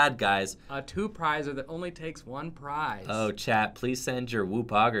bad, guys. A 2-prizer that only takes 1 prize. Oh, chat, please send your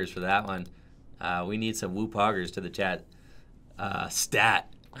Woopoggers for that one. We need some Woopoggers to the chat.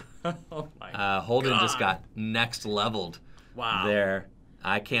 Stat. Oh, my Holden God. just got next leveled. Wow. There.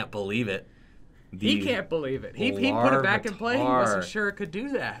 I can't believe it. He can't believe it. He put it back in play. He wasn't sure it could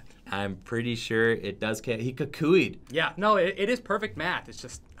do that. I'm pretty sure it does. He Kukui'd. Yeah. No, it is perfect math. It's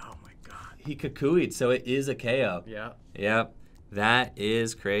just, oh, my God. He Kukui'd, so it is a KO. Yeah. Yep. That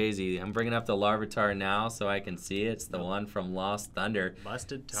is crazy. I'm bringing up the Larvitar now so I can see it. It's the one from Lost Thunder.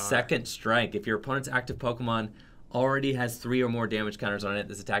 Busted Tar. Second strike. If your opponent's active Pokemon already has 3 or more damage counters on it,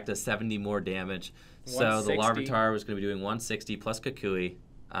 this attack does 70 more damage. So the Larvitar was going to be doing 160 plus Kukui.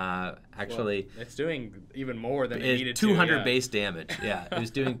 Actually, it's doing even more than it needed 200 to. base damage. Yeah, it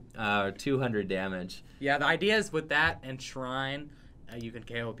was doing 200 damage. Yeah, the idea is with that and Shrine, you can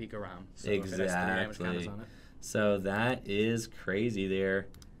KO a Pika round. So exactly. If it has 3 damage counters on it. So that is crazy there,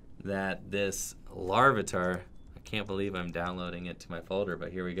 that this Larvitar, I can't believe I'm downloading it to my folder,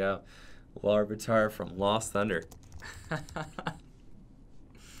 but here we go. Larvitar from Lost Thunder.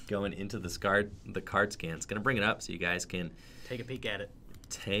 Going into the card scan. It's going to bring it up so you guys can take a peek at it.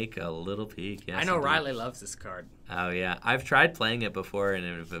 Take a little peek. Yes, I know Riley loves this card. Oh, yeah. I've tried playing it before and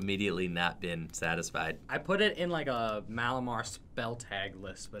have immediately not been satisfied. I put it in like a Malamar spell tag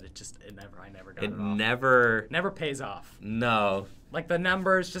list, but I never got it off. Never pays off. No. Like the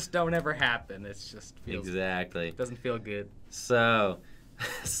numbers just don't ever happen. It's just feels, exactly. Doesn't feel good. So,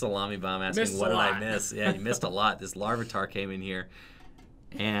 Salami Bomb asking, what did I miss? Yeah, you missed a lot. This Larvitar came in here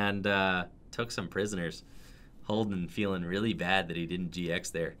and took some prisoners. Holden feeling really bad that he didn't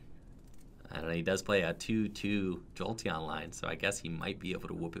GX there. I don't know, he does play a 2-2 Jolteon line, so I guess he might be able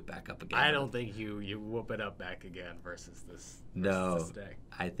to whoop it back up again. I don't think you whoop it up back again versus this deck.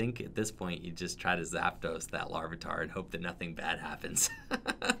 I think at this point you just try to Zapdos that Larvitar and hope that nothing bad happens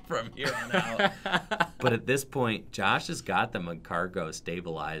from here on out. But at this point, Josh has got the Magcargo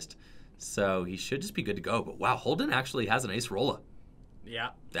stabilized, so he should just be good to go. But wow, Holden actually has an Acerola. Yeah.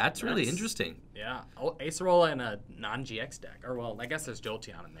 That's really interesting. Yeah. Oh, Acerola in a non-GX deck. Or, well, I guess there's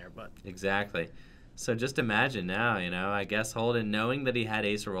Jolteon in there, but... Exactly. So just imagine now, I guess Holden, knowing that he had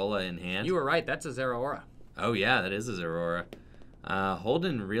Acerola in hand... You were right. That's a Zeraora. Oh, yeah, that is a Zeraora.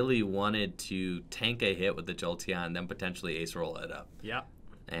 Holden really wanted to tank a hit with the Jolteon, then potentially Acerola it up.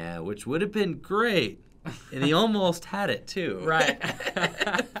 Yeah. Which would have been great. And he almost had it, too. Right.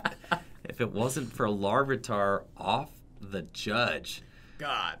 If if it wasn't for Larvitar off the judge.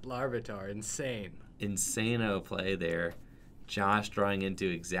 God, Larvitar, insane. Insano play there. Josh drawing into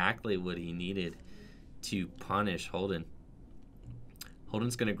exactly what he needed to punish Holden.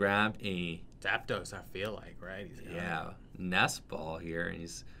 Holden's going to grab a... Zapdos, I feel like, right? Nest Ball here, and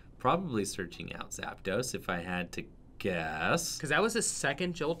he's probably searching out Zapdos, if I had to guess. Because that was his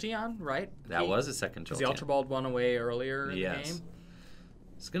second Jolteon, right? That was his second Jolteon. Because the Ultra Ball won away earlier in the game.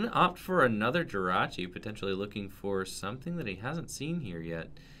 He's going to opt for another Jirachi, potentially looking for something that he hasn't seen here yet.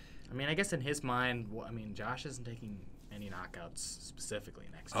 I mean, I guess in his mind, Josh isn't taking any knockouts specifically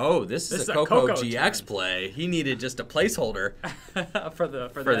next Oh, time. this is a Coco GX turn. Play. He needed just a placeholder for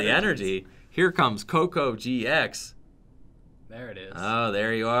the energy. Here comes Coco GX. There it is. Oh,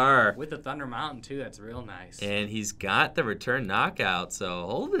 there you are. With the Thunder Mountain, too. That's real nice. And he's got the return knockout, so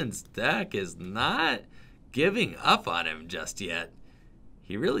Holden's deck is not giving up on him just yet.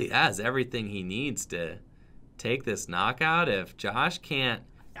 He really has everything he needs to take this knockout. If Josh can't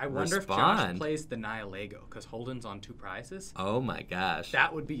I wonder if Josh plays the Nihilego, because Holden's on 2 prizes. Oh, my gosh.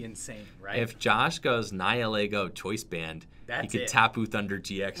 That would be insane, right? If Josh goes Nihilego Choice Band, he could Tapu Thunder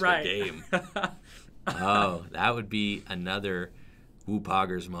GX for game. Oh, that would be another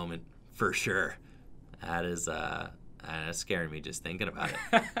Woopoggers moment for sure. That is scaring me just thinking about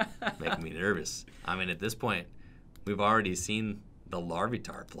it. Making me nervous. I mean, at this point, we've already seen the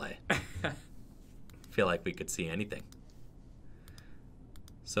Larvitar play. Feel like we could see anything.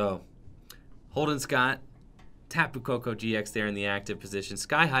 So, Holden Scott, Tapu Koko GX there in the active position.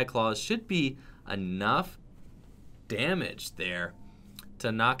 Sky High Claws should be enough damage there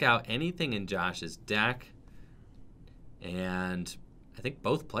to knock out anything in Josh's deck. And I think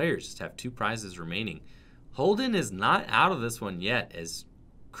both players just have 2 prizes remaining. Holden is not out of this one yet, as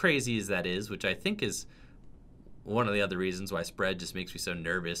crazy as that is, which I think is one of the other reasons why spread just makes me so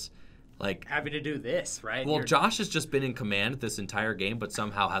nervous. Like having to do this, right? Well, Josh has just been in command this entire game, but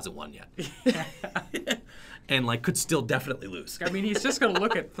somehow hasn't won yet. And could still definitely lose. I mean, he's just going to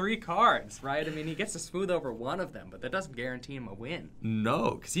look at 3 cards, right? I mean, he gets to smooth over one of them, but that doesn't guarantee him a win.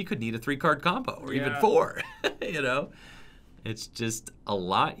 No, because he could need a 3-card combo or even 4. It's just a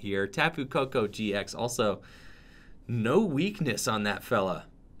lot here. Tapu Koko GX also no weakness on that fella.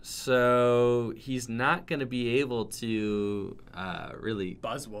 So he's not going to be able to really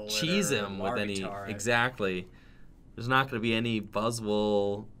Buzzwole cheese him with any. Exactly. There's not going to be any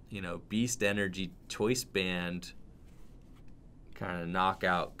Buzzwole, Beast Energy Choice Band kind of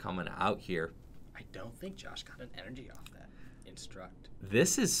knockout coming out here. I don't think Josh got an energy off that Instruct.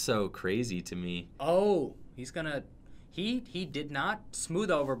 This is so crazy to me. Oh, he's going to. He did not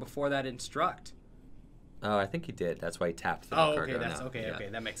smooth over before that Instruct. Oh, I think he did. That's why he tapped the card. Okay,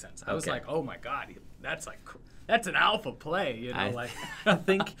 that makes sense. I was like, oh my god, that's an alpha play, I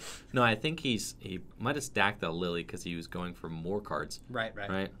think he might have stacked the Lily because he was going for more cards. Right.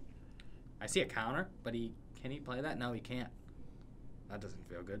 I see a counter, but can he play that? No, he can't. That doesn't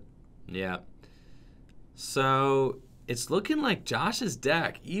feel good. Yeah. So it's looking like Josh's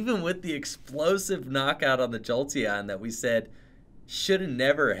deck, even with the explosive knockout on the Jolteon that we said should have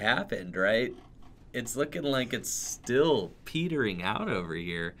never happened, right? It's looking like it's still petering out over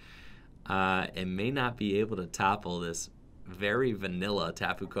here and may not be able to topple this very vanilla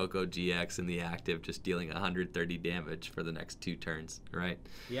Tapu Koko GX in the active, just dealing 130 damage for the next 2 turns, right?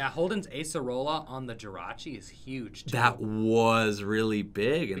 Yeah, Holden's Acerola on the Jirachi is huge, too. That was really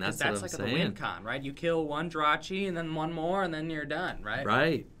big, and because that's what I'm saying. That's like the win con, right? You kill 1 Jirachi and then 1 more, and then you're done, right?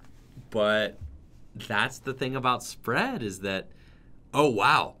 Right. But that's the thing about spread is that, oh,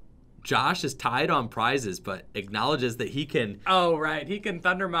 wow. Josh is tied on prizes, but acknowledges that he can... Oh, right. He can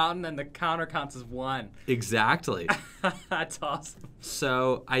Thunder Mountain, and the counter counts as 1. Exactly. That's awesome.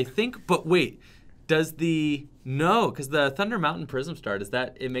 So, I think... But wait, does the... No, because the Thunder Mountain Prism Star,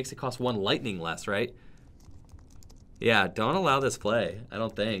 it makes it cost 1 lightning less, right? Yeah, don't allow this play, I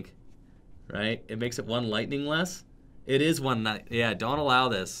don't think. Right? It makes it 1 lightning less? It is 1... Yeah, don't allow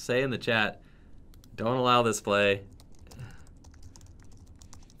this. Say in the chat, don't allow this play.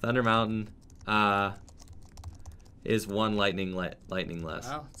 Thunder Mountain is 1 lightning less.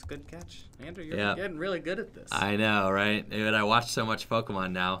 Wow, it's a good catch. Andrew, you're getting really good at this. I know, right? But I watch so much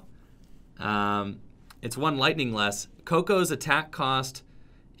Pokemon now. It's 1 lightning less. Coco's attack cost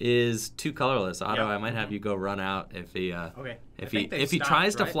is 2 colorless. Otto, I might have you go run out if he if he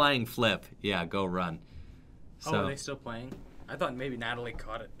tries to flying flip. Yeah, go run. So, are they still playing? I thought maybe Natalie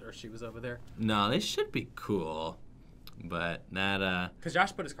caught it or she was over there. No, they should be cool. But not because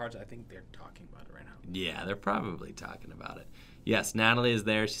Josh put his cards. I think they're talking about it right now. Yeah, they're probably talking about it. Yes, Natalie is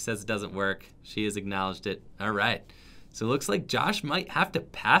there. She says it doesn't work. She has acknowledged it. All right. So it looks like Josh might have to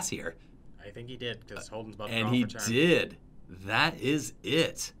pass here. I think he did, because Holden's about to And draw he for turn. did. That is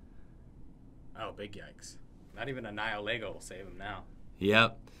it. Oh, big yikes. Not even a Nihilego will save him now.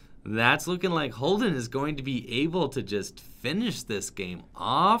 Yep. That's looking like Holden is going to be able to just finish this game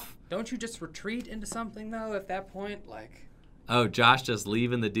off. Don't you just retreat into something, though, at that point? Like... Oh, Josh just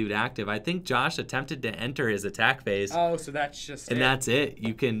leaving the dude active. I think Josh attempted to enter his attack phase. Oh, so that's just And that's it.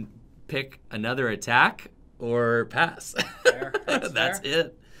 You can pick another attack or pass. Fair. That's fair.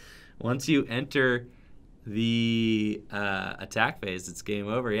 it. Once you enter the attack phase, it's game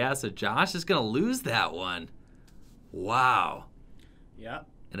over. Yeah, so Josh is going to lose that one. Wow. Yep.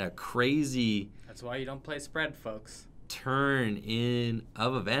 And a crazy That's why you don't play spread, folks. turn in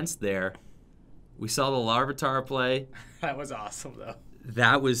of events there. We saw the Larvitar play. That was awesome, though.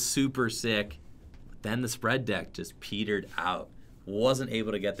 That was super sick. Then the spread deck just petered out. Wasn't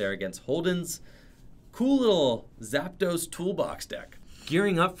able to get there against Holden's cool little Zapdos toolbox deck.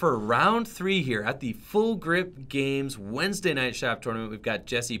 Gearing up for round 3 here at the Full Grip Games Wednesday night shop tournament. We've got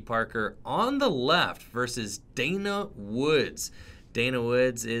Jesse Parker on the left versus Dana Woods. Dana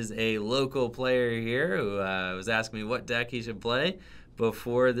Woods is a local player here who was asking me what deck he should play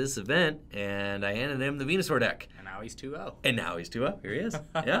before this event, and I handed him the Venusaur deck. And now he's 2-0. And now he's 2-0. Here he is.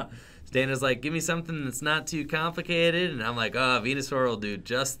 Yeah. Dana's like, give me something that's not too complicated. And I'm like, oh, Venusaur will do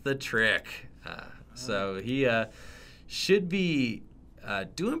just the trick. So he should be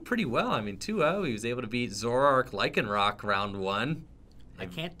doing pretty well. I mean, 2-0. He was able to beat Zoroark Lycanroc round 1. I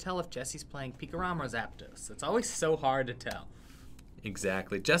can't tell if Jesse's playing Pikarom or Zapdos. It's always so hard to tell.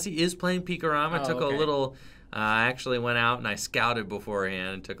 Exactly. Jesse is playing Pikarama. Oh, Took okay. a little... I actually went out and I scouted beforehand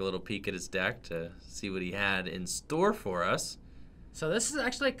and took a little peek at his deck to see what he had in store for us. So this is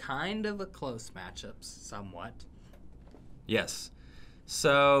actually kind of a close matchup, somewhat. Yes.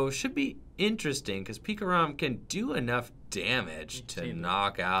 So, should be interesting because Pikarom can do enough damage to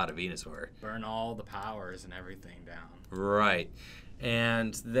knock out a Venusaur. Burn all the powers and everything down. Right.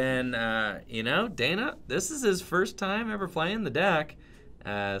 And then, Dana, this is his first time ever playing the deck.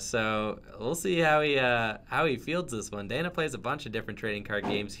 So we'll see how he fields this one. Dana plays a bunch of different trading card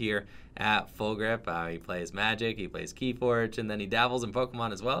games here at Full Grip. He plays Magic, he plays Keyforge, and then he dabbles in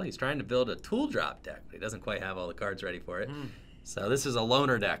Pokemon as well. He's trying to build a tool drop deck, but he doesn't quite have all the cards ready for it. So this is a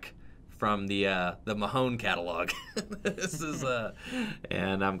loner deck from the Mahone catalog. This is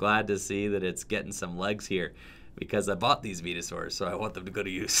and I'm glad to see that it's getting some legs here because I bought these Venusaurs, so I want them to go to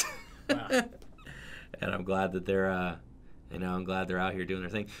use. Wow. And I'm glad that they're I'm glad they're out here doing their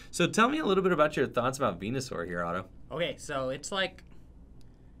thing. So tell me a little bit about your thoughts about Venusaur here, Otto. Okay, so it's like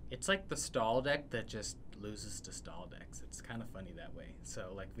the stall deck that just loses to stall decks. It's kind of funny that way.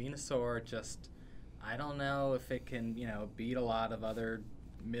 So like Venusaur just, I don't know if it can, beat a lot of other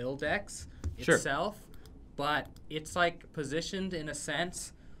mill decks itself, but it's like positioned in a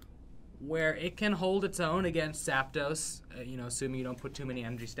sense where it can hold its own against Zapdos, assuming you don't put too many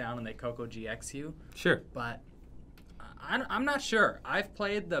energies down and they Coco GX you. Sure. But I'm not sure. I've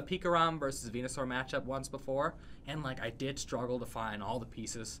played the Pikarom versus Venusaur matchup once before, and I did struggle to find all the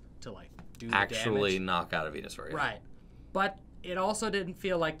pieces to do the Actually damage. knock out a Venusaur. Yeah. Right. But it also didn't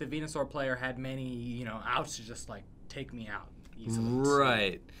feel like the Venusaur player had many, outs to just take me out easily.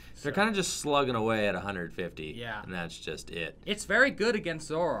 Right. So, They're kind of just slugging away at 150. Yeah. And that's just it. it's very good against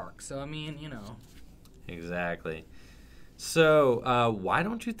Zoroark, so I mean, Exactly. So why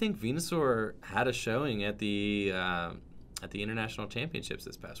don't you think Venusaur had a showing at the International Championships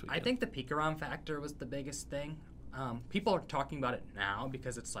this past weekend? I think the Pikarom factor was the biggest thing. People are talking about it now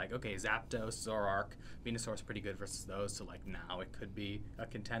because it's okay, Zapdos, Zoroark, Venusaur's pretty good versus those, so now it could be a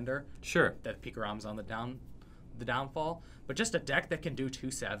contender. Sure. That Pikarom's on the downfall. But just a deck that can do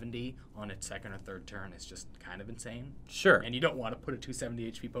 270 on its second or third turn is just kind of insane. Sure. And you don't want to put a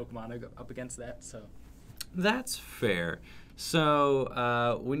 270 HP Pokemon up against that, so... That's fair.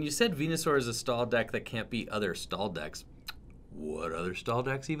 So when you said Venusaur is a stall deck that can't beat other stall decks, what other stall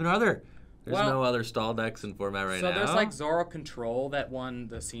decks even are there? There's no other stall decks in format right now. So there's Zoro Control that won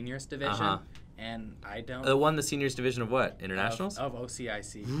the seniors division, and I don't... won the seniors division of what? Internationals? Of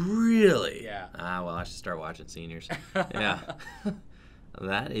OCIC. Really? Yeah. Well, I should start watching seniors. Yeah.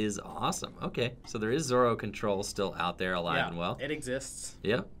 That is awesome. Okay, so there is Zoro Control still out there alive and well. It exists.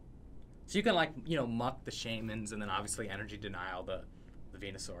 Yep. So you can muck the Shamans and then obviously Energy Denial the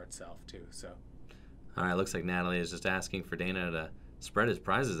Venusaur itself too. So. All right, looks like Natalie is just asking for Dana to spread his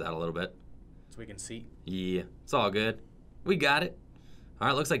prizes out a little bit. So we can see. Yeah, it's all good. We got it. All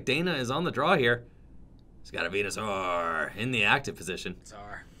right, looks like Dana is on the draw here. He's got a Venusaur in the active position.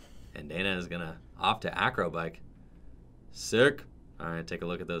 Czar. And Dana is going to off to Acrobike. Sick. All right, take a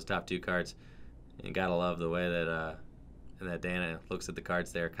look at those top 2 cards. And got to love the way that And then Dana looks at the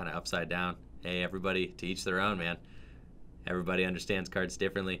cards there kind of upside down. Hey, everybody, to each their own, man. Everybody understands cards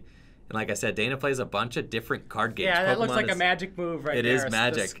differently. And like I said, Dana plays a bunch of different card games. Yeah, that Pokemon looks like a magic move right there. It is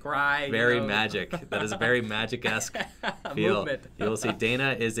magic. The scry, very magic. That is a very magic-esque feel. Movement. You'll see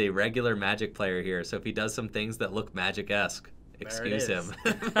Dana is a regular Magic player here, so if he does some things that look magic-esque, excuse him.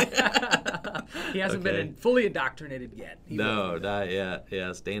 He hasn't been fully indoctrinated yet. No, not yet.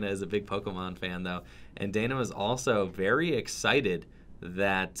 Yes, Dana is a big Pokemon fan, though. And Dana was also very excited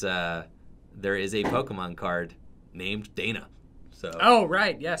that there is a Pokemon card named Dana. So, oh,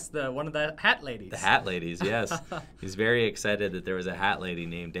 right. Yes, one of the hat ladies. The hat ladies, yes. He's very excited that there was a hat lady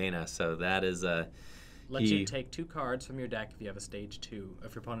named Dana. So that is Let you take 2 cards from your deck if you have a stage 2.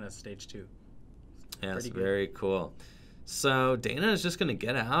 If your opponent has stage 2. Yes, very cool. So Dana is just going to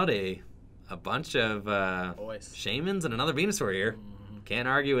get out a bunch of Shamans and another Venusaur here. Can't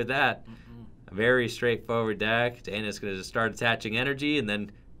argue with that. A very straightforward deck. Dana's going to just start attaching energy and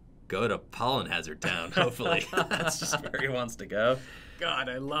then go to Pollen Hazard Town, hopefully. That's just where he wants to go. God,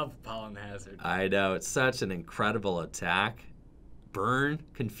 I love Pollen Hazard. I know. It's such an incredible attack. Burn,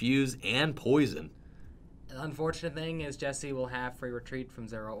 confuse, and poison. The unfortunate thing is Jesse will have free retreat from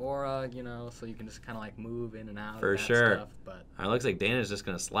Zero Aura, so you can just kind of like move in and out For of that sure. stuff. But It looks like Dana's just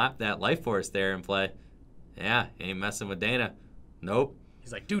going to slap that Life Force there and play. Yeah, ain't messing with Dana. Nope.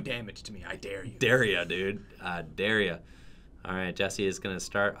 He's like, do damage to me. I dare you. Dare ya, dude. I dare ya. All right, Jesse is going to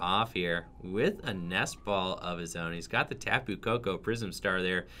start off here with a Nest Ball of his own. He's got the Tapu Koko Prism Star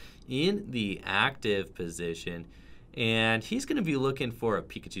there in the active position. And he's going to be looking for a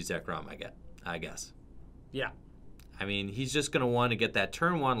Pikachu Zekrom, I guess. Yeah. I mean, he's just going to want to get that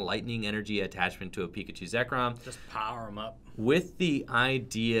turn 1 lightning energy attachment to a Pikachu Zekrom. Just power him up. With the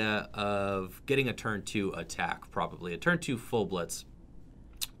idea of getting a turn 2 attack, probably. A turn 2 full blitz.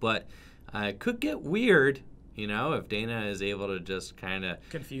 But it could get weird, if Dana is able to just kind of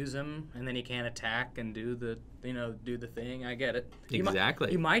confuse him, and then he can't attack and do the thing. I get it.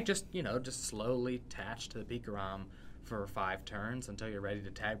 Exactly. You might just slowly attach to the Pikarom for 5 turns until you're ready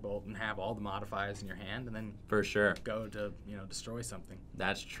to tag bolt and have all the modifiers in your hand, and then for sure go to destroy something.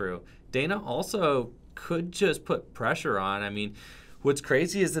 That's true. Dana also could just put pressure on. I mean, what's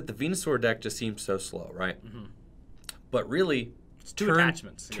crazy is that the Venusaur deck just seems so slow, right? But really, it's 2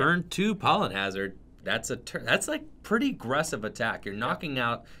 attachments. Turn 2 Pollen Hazard. That's like pretty aggressive attack. You're knocking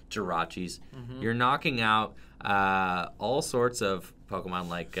out Jirachis. You're knocking out all sorts of Pokemon.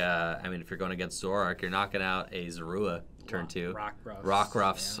 Like if you're going against Zoroark, you're knocking out a Zorua turn 2.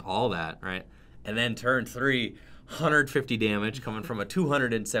 Rockruffs, all that, right? And then turn 3, 150 damage coming from a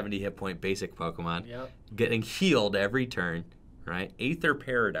 270 hit point basic Pokemon. Yep. Getting healed every turn, right? Aether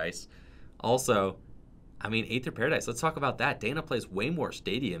Paradise. Also, Aether Paradise, let's talk about that. Dana plays way more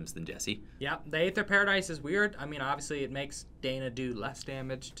stadiums than Jesse. Yeah, the Aether Paradise is weird. Obviously it makes Dana do less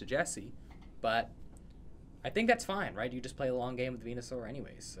damage to Jesse, but I think that's fine, right? You just play a long game with Venusaur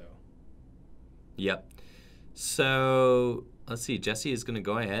anyways, so. Yep. So, let's see. Jesse is going to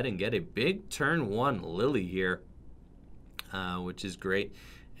go ahead and get a big turn 1 Lily here, which is great.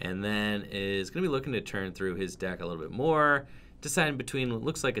 And then is going to be looking to turn through his deck a little bit more. Deciding between what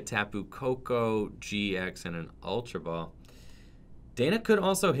looks like a Tapu Koko GX and an Ultra Ball. Dana could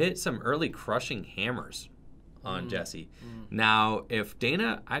also hit some early crushing hammers on Jesse. Now,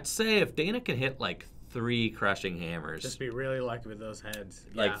 I'd say if Dana can hit like 3 crushing hammers. Just be really lucky with those heads.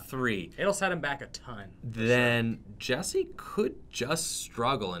 Like 3. It'll set him back a ton. Then Jesse could just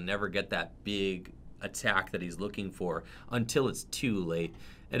struggle and never get that big attack that he's looking for until it's too late.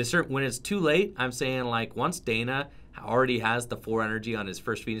 When it's too late, I'm saying like once Dana already has the 4 energy on his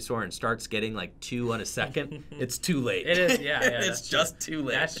first Venusaur and starts getting like 2 on his second, it's too late. It is, yeah. It's just too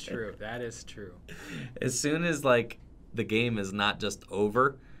late. That's true. That is true. As soon as like the game is not just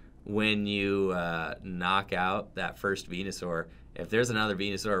over when you knock out that first Venusaur, if there's another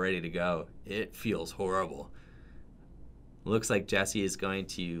Venusaur ready to go, it feels horrible. Looks like Jesse is going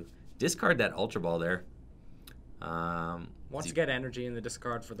to discard that Ultra Ball there. Wants to get energy in the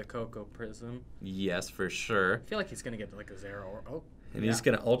discard for the Koko Prism. Yes, for sure. I feel like he's going to get like a 0 or... And he's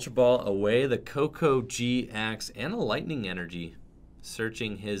going to Ultra Ball away the Koko GX and a Lightning Energy,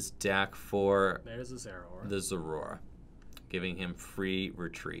 searching his deck for there's a Zeraora. The Zeraora, giving him free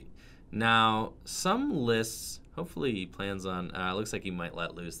retreat. Now, some lists, hopefully he plans on... looks like he might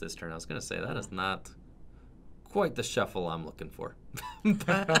let loose this turn. I was going to say, that is not quite the shuffle I'm looking for. It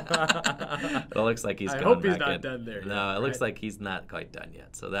looks like he's going back in. I hope he's not done there. No, it looks like he's not quite done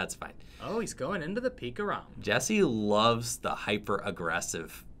yet, so that's fine. Oh, he's going into the Pikarom. Jesse loves the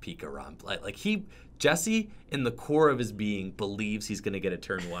hyper-aggressive Pikarom. Jesse, in the core of his being, believes he's going to get a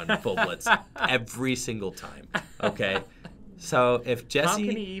turn 1 full blitz every single time, okay? So if How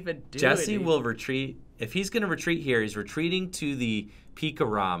can he even do Jesse it? will retreat. If he's going to retreat here, he's retreating to the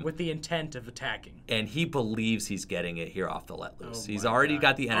Pikarom. With the intent of attacking. And he believes he's getting it here off the let loose. Oh he's my already God.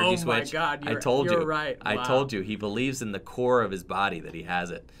 got the energy switch. Oh my God, I told you. You're right. I Wow. told you. He believes in the core of his body that he has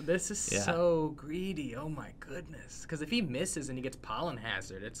it. This is so greedy. Oh my goodness. Because if he misses and he gets Pollen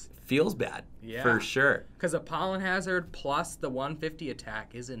Hazard, it's... Feels bad. Yeah. For sure. Because a Pollen Hazard plus the 150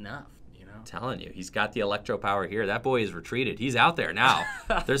 attack is enough. I'm telling you, he's got the electro power here. That boy is retreated. He's out there now.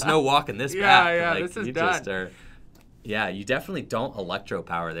 There's no walking this back. Yeah, like, this is you done. just are, yeah, you definitely don't electro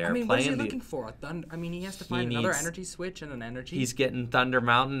power there. I mean, what is he looking for? A thunder? I mean, he has to find another energy switch and an energy. He's getting Thunder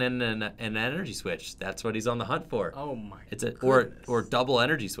Mountain and an energy switch. That's what he's on the hunt for. Oh my! It's goodness. or double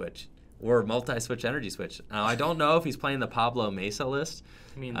energy switch or multi-switch energy switch. Now I don't know if he's playing the Pablo Mesa list.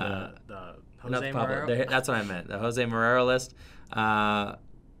 I mean the Jose Marrero? That's what I meant. The Jose Marrero list.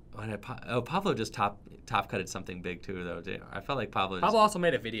 Pablo just top cutted something big too, though. I felt like Pablo also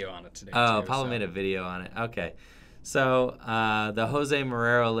made a video on it today. Oh, too, Pablo made a video on it. Okay, so the Jose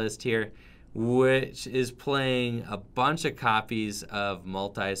Marrero list here, which is playing a bunch of copies of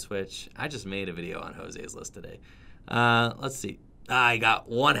multi-switch. I just made a video on Jose's list today. Let's see. I got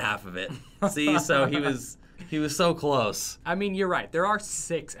one half of it. See, so he was so close. I mean, you're right. There are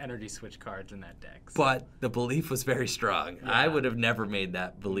 6 energy switch cards in that deck. So. But the belief was very strong. Yeah. I would have never made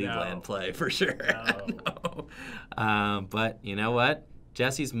that believe land play for sure. No. But you know what?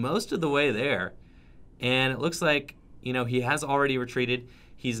 Jesse's most of the way there. And it looks like, he has already retreated.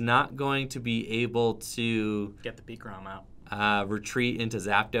 He's not going to be able to get the Pikarom out. Retreat into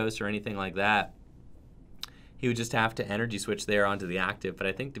Zapdos or anything like that. He would just have to energy switch there onto the active. But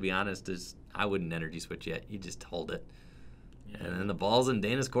I think, to be honest, I wouldn't energy switch yet. You just hold it. Yeah. And then the ball's in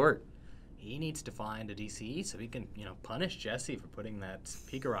Dana's court. He needs to find a DCE so he can, punish Jesse for putting that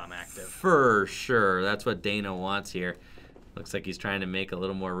Pikarom active. For sure. That's what Dana wants here. Looks like he's trying to make a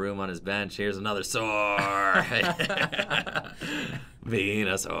little more room on his bench. Here's another Soar.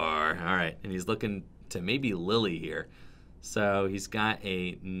 Venusaur. All right. And he's looking to maybe Lily here. So he's got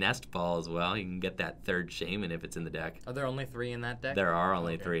a Nest Ball as well. You can get that third Shaman if it's in the deck. Are there only 3 in that deck? There are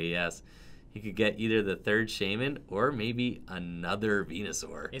only 3, yes. He could get either the third Shaman or maybe another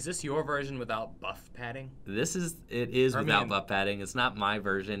Venusaur. Is this your version without buff padding? It is without buff padding. It's not my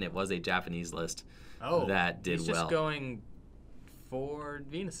version. It was a Japanese list that did he's well. Just going 4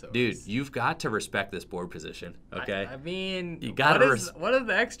 Venusaurs. Dude, you've got to respect this board position, okay? I mean, you gotta what are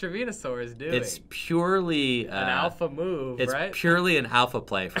the extra Venusaurs doing? It's purely an alpha move, right? It's purely an alpha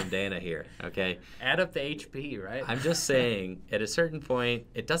play from Dana here, okay? Add up the HP, right? I'm just saying, at a certain point,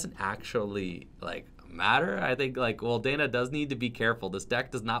 it doesn't actually, matter. I think, Dana does need to be careful. This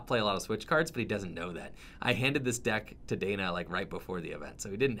deck does not play a lot of switch cards, but he doesn't know that. I handed this deck to Dana, right before the event, so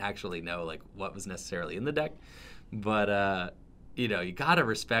he didn't actually know, what was necessarily in the deck. But, you got to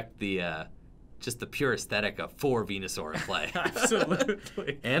respect the just the pure aesthetic of 4 Venusaur in play.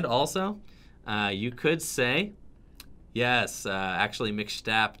 Absolutely. And also, you could say, yes, actually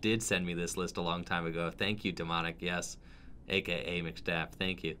McStapp did send me this list a long time ago. Thank you, Demonic. Yes, a.k.a. McStapp.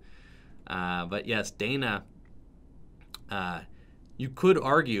 Thank you. But yes, Dana, you could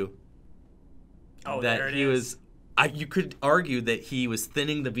argue that he was... you could argue that he was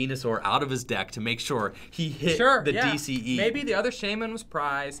thinning the Venusaur out of his deck to make sure he hit the DCE. Maybe the other Shaman was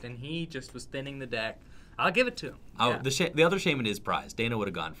prized and he just was thinning the deck. I'll give it to him. Oh, the other Shaman is prized. Dana would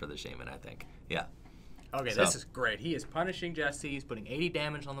have gone for the Shaman, I think. Yeah. Okay, this is great. He is punishing Jesse. He's putting 80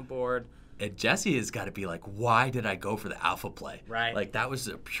 damage on the board. And Jesse has got to be like, why did I go for the alpha play? Right. That was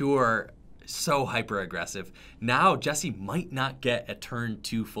a pure, so hyper-aggressive. Now Jesse might not get a turn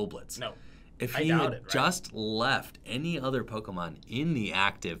 2 full blitz. No. If he had just left any other Pokemon in the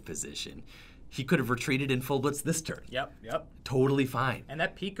active position, he could have retreated in full blitz this turn. Yep. Totally fine. And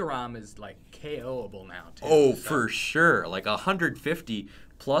that Pikarom is KO'able now, too. Oh, for sure. 150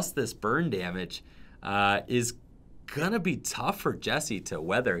 plus this burn damage is going to be tough for Jesse to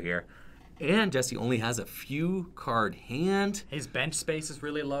weather here. And Jesse only has a few card hand. His bench space is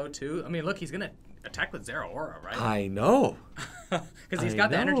really low, too. I mean, look, he's going to attack with Zeraora, right? I know. Because he's got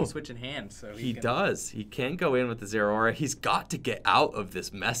the energy switch in hand. So he does. He can go in with the Zeraora. He's got to get out of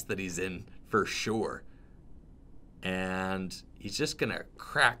this mess that he's in for sure. And he's just going to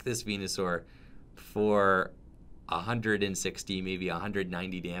crack this Venusaur for 160, maybe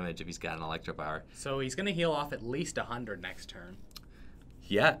 190 damage if he's got an Electro Power. So he's going to heal off at least 100 next turn.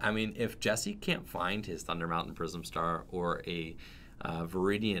 Yeah, I mean, if Jesse can't find his Thunder Mountain Prism Star or a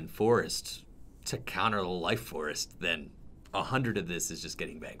Viridian Forest to counter the Life Forest, then 100 of this is just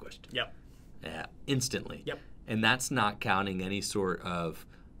getting vanquished. Yep. Yeah, instantly. Yep. And that's not counting any sort of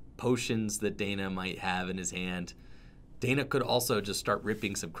potions that Dana might have in his hand. Dana could also just start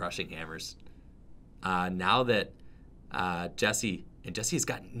ripping some crushing hammers. Now that Jesse's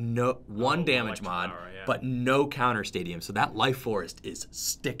got one damage mod, power, yeah. but no counter stadium, so that Life Forest is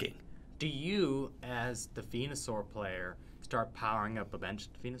sticking. Do you, as the Venusaur player, start powering up a benched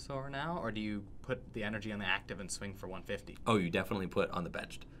Venusaur now, or do you put the energy on the active and swing for 150? Oh, you definitely put on the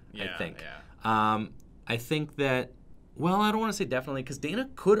benched, I think. Yeah. I think that, well, I don't want to say definitely, because Dana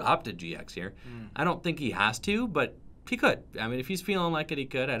could opt to GX here. I don't think he has to, but he could. I mean, if he's feeling like it, he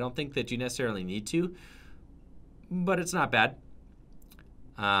could. I don't think that you necessarily need to, but it's not bad.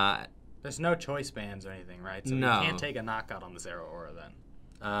 There's no choice bands or anything, right? So No. you can't take a knockout on the Zero Aura then.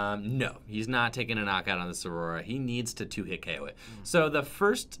 No, he's not taking a knockout on the Aurora. He needs to two-hit KO it. So the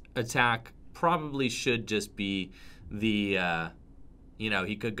first attack probably should just be the,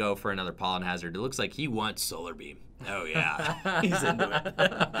 he could go for another Pollen Hazard. It looks like he wants Solar Beam. Oh, yeah. He's into it.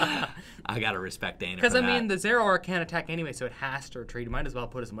 I got to respect Dana Because, for that. the Zero Aura can't attack anyway, so it has to retreat. You might as well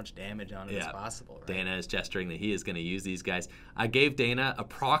put as much damage on it as possible, right? Dana is gesturing that he is going to use these guys. I gave Dana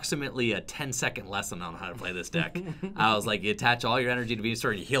approximately a 10-second lesson on how to play this deck. I was like, you attach all your energy to Venusaur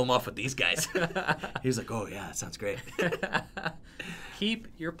and you heal them off with these guys. He was like, oh, yeah, that sounds great. Keep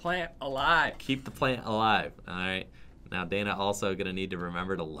your plant alive. Keep the plant alive. All right. Now, Dana also going to need to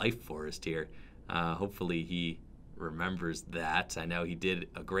remember to Life Forest here. Hopefully he remembers that. I know he did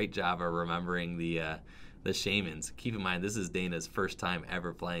a great job of remembering the Shamans. Keep in mind, this is Dana's first time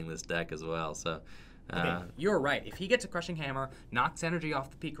ever playing this deck as well. So, Okay, you're right. If he gets a Crushing Hammer, knocks energy off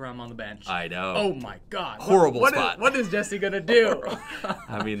the Pikarom on the bench. I know. Oh my God. Horrible spot. What is Jesse going to do?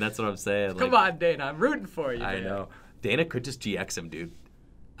 I mean, that's what I'm saying. Come on, Dana. I'm rooting for you. I man. know. Dana could just GX him, dude.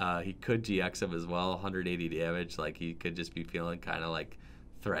 He could GX him as well, 180 damage. Like, he could just be feeling kind of like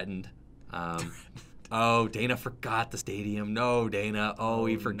threatened. Oh, Dana forgot the stadium. No, Dana. Oh,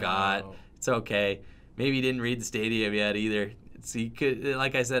 he forgot. No. It's okay. Maybe he didn't read the stadium yet either. He could,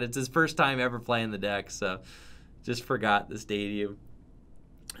 like I said, it's his first time ever playing the deck, so just forgot the stadium.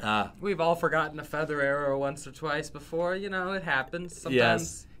 We've all forgotten a Feather Arrow once or twice before. It happens. Sometimes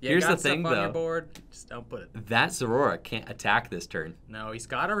Yes. Here's the thing, stuff on though. your board, just don't put it. That Zorora can't attack this turn. No, he's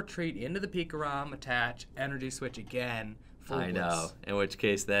got to retreat into the Pikarom, attach, energy switch again. Full I know. bliss. In which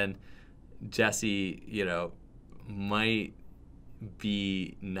case, then Jesse, might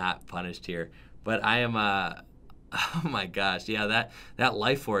be not punished here. But I am, oh my gosh, yeah, that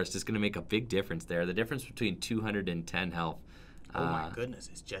Life Forest is going to make a big difference there. The difference between 210 health. Oh my goodness,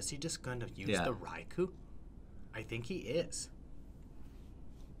 is Jesse just going to use the Raikou? I think he is.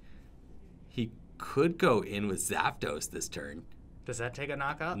 He could go in with Zapdos this turn. Does that take a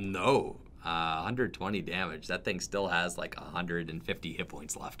knockout? No. 120 damage. That thing still has like 150 hit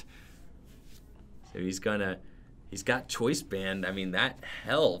points left. So he's got Choice Band. I mean, that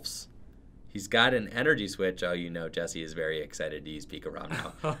helps. He's got an energy switch. Oh, Jesse is very excited to use Pikarom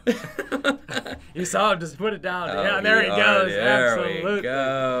now. You saw him just put it down. Yeah, there he goes. There Absolutely. we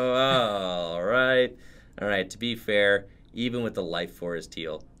go. All right. All right. To be fair, even with the Life Forest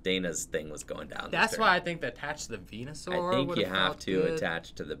heal, Dana's thing was going down. That's why I think the attach to the Venusaur. I think you would've have felt to good.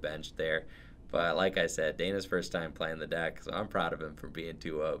 attach to the bench there. But like I said, Dana's first time playing the deck, so I'm proud of him for being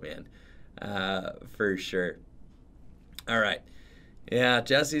 2-0, man. For sure. All right. Yeah,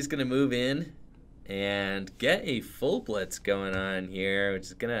 Jesse's going to move in and get a full blitz going on here, which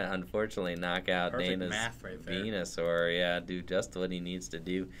is going to unfortunately knock out Perfect Dana's math right there. Venusaur. Yeah, do just what he needs to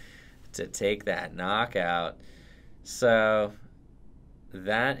do to take that knockout. So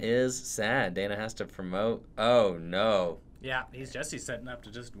that is sad. Dana has to promote. Oh, no. Yeah, Jesse's setting up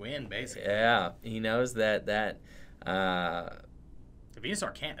to just win, basically. Yeah, he knows that The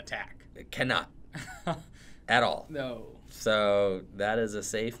Venusaur can't attack. cannot at all. No. So that is a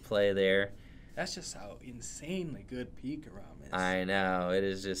safe play there. That's just how insanely good Pikarom is. I know. It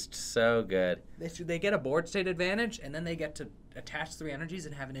is just so good. They get a board state advantage, and then they get to attach 3 energies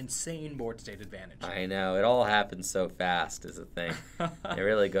and have an insane board state advantage. I know. It all happens so fast is the thing. It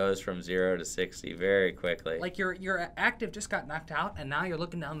really goes from 0 to 60 very quickly. Like your active just got knocked out, and now you're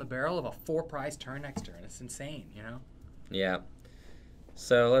looking down the barrel of a 4-prize turn next turn. It's insane, Yeah.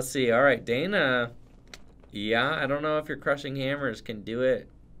 So let's see. All right, Dana. Yeah, I don't know if your Crushing Hammers can do it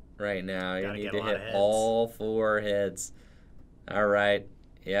right now. You Gotta need get to a lot hit of heads. all 4 heads. All right.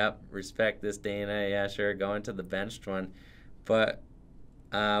 Yep. Respect this, Dana. Yeah, sure. Going to the benched one. But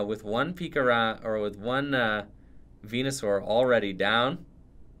with one Pikarom or with one Venusaur already down.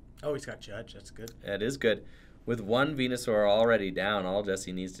 Oh, he's got Judge. That's good. That is good. With one Venusaur already down, all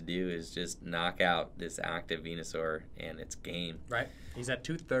Jesse needs to do is just knock out this active Venusaur and it's game. Right. He's at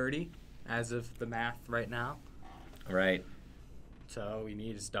 230 as of the math right now. Right. So he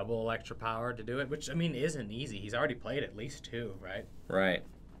needs double Electro Power to do it, which, I mean, isn't easy. He's already played at least 2, right? Right.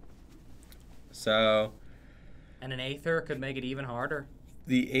 So... And an Aether could make it even harder.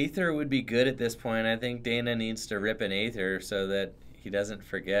 The Aether would be good at this point. I think Dana needs to rip an Aether so that he doesn't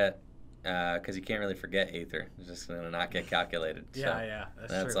forget, because he can't really forget Aether. He's just going to not get calculated. Yeah,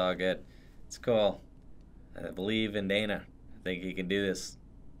 That's true. all good. It's cool. I believe in Dana. I think he can do this.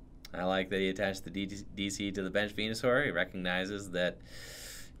 I like that he attached the DC to the bench Venusaur. He recognizes that,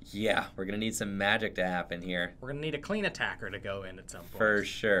 yeah, we're going to need some magic to happen here. We're going to need a clean attacker to go in at some point. For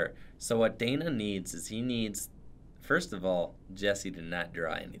sure. So what Dana needs is he needs... First of all, Jesse did not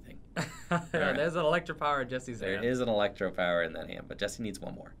draw anything. There's an Electro Power in Jesse's hand. There is an Electro Power in that hand, but Jesse needs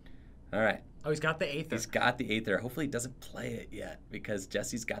one more. All right. Oh, he's got the Aether. He's got the Aether. Hopefully he doesn't play it yet because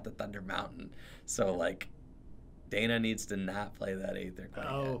Jesse's got the Thunder Mountain. So, like, Dana needs to not play that Aether quite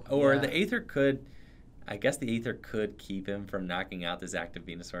yet. Or the Aether could... I guess the Aether could keep him from knocking out this active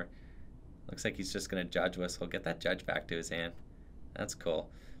Venusaur. Looks like he's just going to Judge Whistle. Get that Judge back to his hand. That's cool.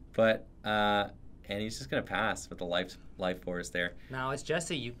 But... and he's just going to pass with the life force there. Now, as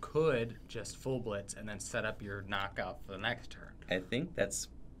Jesse, you could just full blitz and then set up your knockout for the next turn. I think that's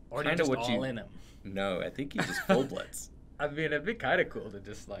kind of what you... in him. No, I think you just full blitz. I mean, it'd be kind of cool to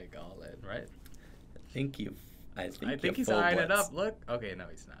just, like, all in, right? I think he's eyeing it up. Look. Okay, no,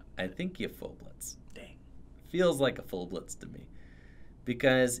 he's not. I think you full blitz. Dang. Feels like a full blitz to me.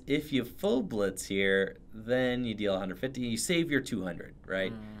 Because if you full blitz here, then you deal 150. You save your 200,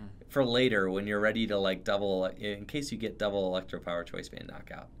 right? For later when you're ready to like double, in case you get double Electro Power Choice Band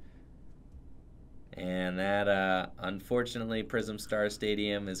knockout. And that, unfortunately, Prism Star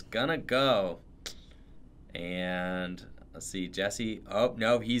Stadium is gonna go. And let's see, Jesse. Oh,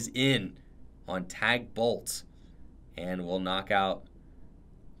 no, he's in on Tag Bolt. And will knock out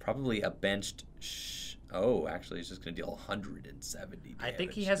probably a benched... Oh, actually, he's just going to deal 170 damage. I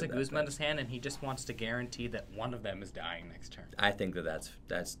think he has a Guzma in his hand, and he just wants to guarantee that one of them is dying next turn. I think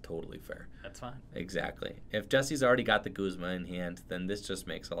that's totally fair. That's fine. Exactly. If Jesse's already got the Guzma in hand, then this just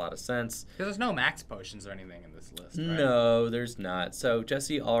makes a lot of sense. Because there's no max potions or anything in this list, right? No, there's not. So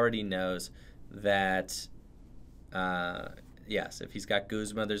Jesse already knows that, yes, if he's got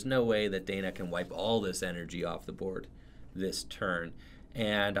Guzma, there's no way that Dana can wipe all this energy off the board this turn.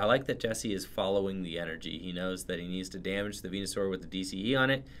 And I like that Jesse is following the energy. He knows that he needs to damage the Venusaur with the DCE on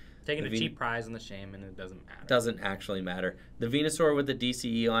it. Taking a cheap prize on the Shaman, it doesn't matter. Doesn't actually matter. The Venusaur with the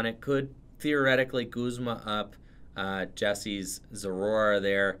DCE on it could theoretically Guzma up Jesse's Zorora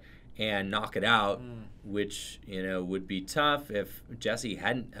there and knock it out, which, you know, would be tough if Jesse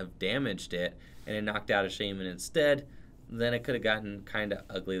hadn't have damaged it and it knocked out a Shaman instead. Then it could have gotten kind of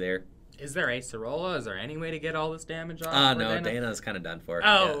ugly there. Is there a Sorolla? Is there any way to get all this damage off? No, Dana's kind of done for it.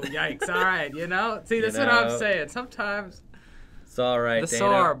 Oh, yeah. Yikes. All right, you know? See, that's what I'm saying. Sometimes... It's all right, the Dana.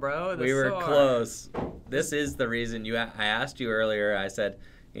 Soar, bro. We were close. This is the reason I asked you earlier. I said,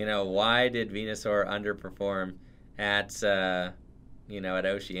 you know, why did Venusaur underperform at, you know, at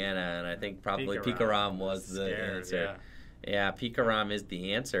Oceania? And I think probably Pikarom was the answer. Yeah, Pikarom is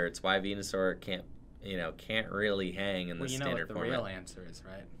the answer. It's why Venusaur can't really hang in the standard format. Well, you know what the real answer is,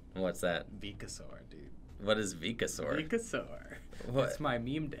 right? What's that? Vikasaur, dude. What is Vikasaur? Vikasaur. What? It's my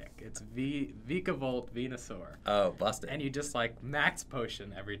meme deck. It's Vikavolt Venusaur. Oh, busted. And you just like max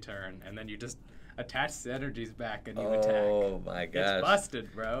potion every turn, and then you just attach the energies back and you attack. Oh my gosh. It's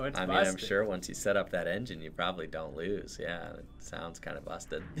busted, bro. It's busted. I'm sure once you set up that engine, you probably don't lose. Yeah, it sounds kind of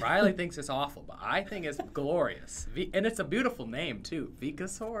busted. Riley thinks it's awful, but I think it's glorious. And it's a beautiful name, too.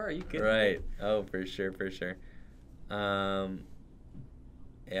 Vikasaur? Are you kidding me? Oh, for sure, for sure.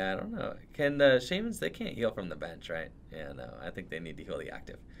 Yeah, I don't know. Can the Shamans, they can't heal from the bench, right? Yeah, no, I think they need to heal the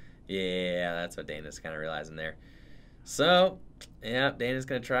active. Yeah, that's what Dana's kind of realizing there. So, yeah, Dana's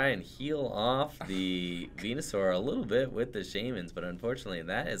going to try and heal off the Venusaur a little bit with the Shamans, but unfortunately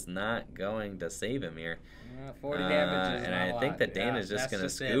that is not going to save him here. 40 damage is and I think that Dana's just going to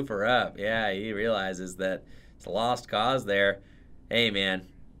scoop it. her up. Yeah, he realizes that it's a lost cause there. Hey, man,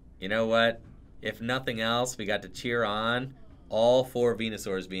 you know what? If nothing else, we got to cheer on all 4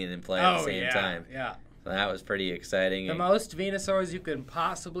 Venusaurs being in play at the same time. Yeah. So that was pretty exciting. The most Venusaurs you can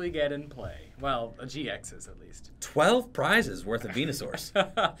possibly get in play. Well, GXs at least. 12 prizes worth of Venusaurs.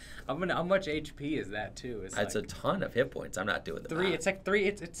 How much HP is that too? It's like a ton of hit points. I'm not doing the math. It's like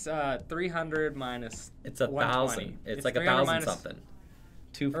 300 minus. It's 1,000. It's like 1,000 something.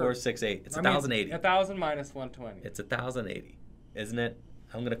 2, 4, 6, 8. It's 1,080. 1,000 minus 120. It's 1,080, isn't it?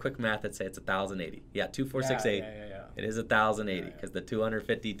 I'm gonna quick math and say it's 1,080. Yeah, 2, 4, 6, 8. Yeah. It is 1,080 because the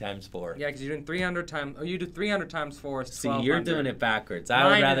 250 times 4. Yeah, because you're doing 300 times. Oh, you do 300 times 4 is 1,200. See, you're doing it backwards. I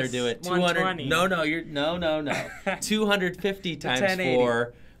would rather do it 200. No. 250 times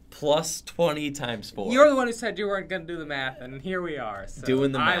 4 plus 20 times 4. You're the one who said you weren't going to do the math, and here we are. So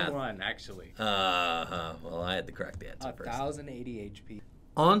doing the math. I won, actually. Well, I had the correct answer first. 1,080 HP.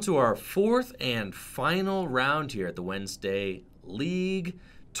 On to our fourth and final round here at the Wednesday League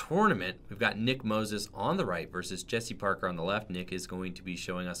Tournament. We've got Nick Moses on the right versus Jesse Parker on the left. Nick is going to be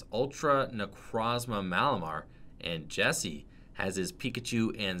showing us Ultra Necrozma Malamar, and Jesse has his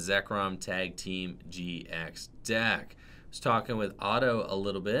Pikachu and Zekrom Tag Team GX deck. I was talking with Otto a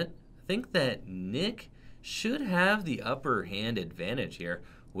little bit. I think that Nick should have the upper hand advantage here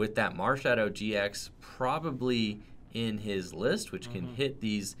with that Marshadow GX probably in his list, which can hit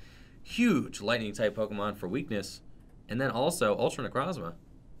these huge lightning-type Pokemon for weakness. And then also, Ultra Necrozma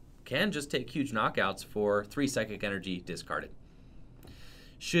can just take huge knockouts for 3 Psychic Energy discarded.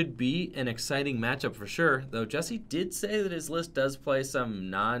 Should be an exciting matchup for sure, though Jesse did say that his list does play some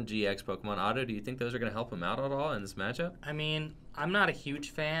non-GX Pokemon. Otto, do you think those are going to help him out at all in this matchup? I mean, I'm not a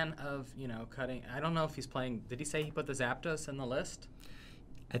huge fan of, cutting. I don't know if he's playing. Did he say he put the Zapdos in the list?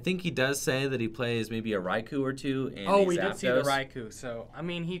 I think he does say that he plays maybe a Raikou or two and we did see the Raikou. So, I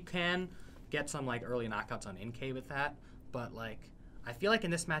mean, he can get some, early knockouts on NK with that. But, I feel like in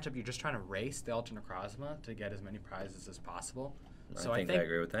this matchup, you're just trying to race the Ultra Necrozma to get as many prizes as possible. So I think I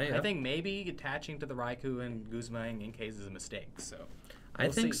agree with that, yeah. I think maybe attaching to the Raikou and Guzma in case is a mistake. So I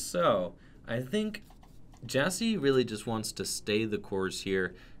think so. I think Jesse really just wants to stay the course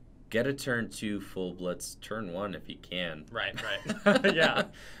here. Get a turn 2 full blitz, turn 1 if he can. Right. Yeah.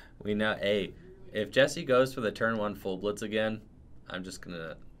 We know, if Jesse goes for the turn 1 full blitz again, I'm just going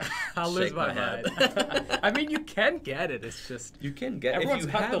to I'll lose my mind. I mean, you can get it. It's just you can get everyone's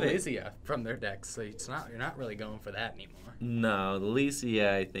if you cut have the it. Lysia from their decks, so you're not really going for that anymore. No, the Lysia,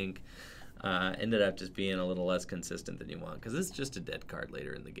 I think, ended up just being a little less consistent than you want because it's just a dead card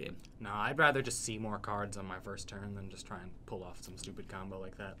later in the game. No, I'd rather just see more cards on my first turn than just try and pull off some stupid combo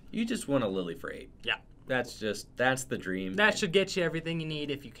like that. You just want a Lily for 8. Yeah. That's the dream. That should get you everything you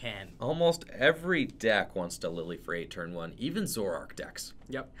need if you can. Almost every deck wants to Lily for 8 turn 1. Even Zoroark decks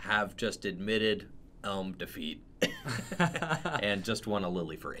have just admitted Elm defeat and just want a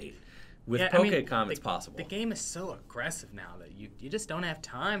Lily for 8. With Pokecom, it's possible. The game is so aggressive now that you just don't have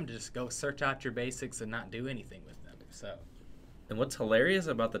time to just go search out your basics and not do anything with them. So. And what's hilarious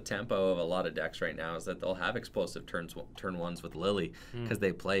about the tempo of a lot of decks right now is that they'll have explosive turn 1s with Lily because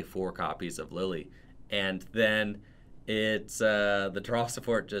they play 4 copies of Lily. And then it's the draw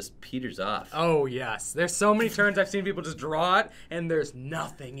support just peters off. Oh, yes. There's so many turns I've seen people just draw it, and there's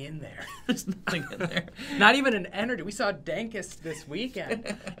nothing in there. There's nothing in there. Not even an energy. We saw Dankus this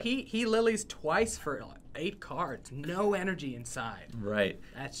weekend. He lilies twice for 8 cards. No energy inside. Right.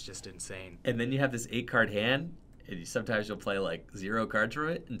 That's just insane. And then you have this 8-card hand, and sometimes you'll play 0 cards from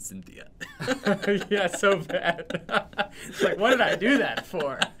it, and Cynthia. Yeah, so bad. It's like, what did I do that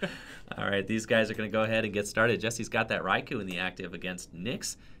for? All right, these guys are going to go ahead and get started. Jesse's got that Raikou in the active against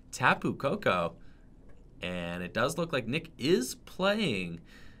Nick's Tapu Koko. And it does look like Nick is playing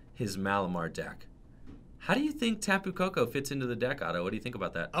his Malamar deck. How do you think Tapu Koko fits into the deck, Otto? What do you think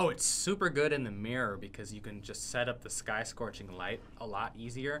about that? Oh, it's super good in the mirror because you can just set up the Sky Scorching Light a lot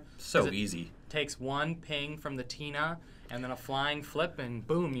easier. So easy. Takes 1 ping from the Tina and then a flying flip, and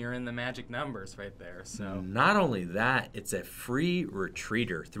boom, you're in the magic numbers right there. So not only that, it's a free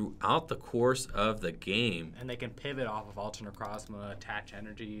retreater throughout the course of the game. And they can pivot off of Ultra Necrozma, attach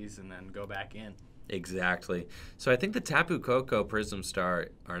energies, and then go back in. Exactly. So I think the Tapu Koko Prism Star,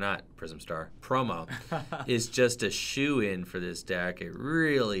 or not Prism Star, promo is just a shoe-in for this deck. It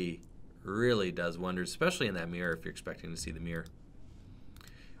really, really does wonders, especially in that mirror if you're expecting to see the mirror.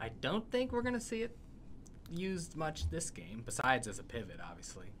 I don't think we're going to see it used much this game, besides as a pivot,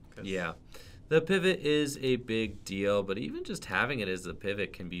 obviously. Yeah. The pivot is a big deal, but even just having it as a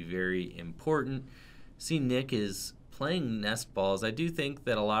pivot can be very important. See, Nick is playing Nest Balls. I do think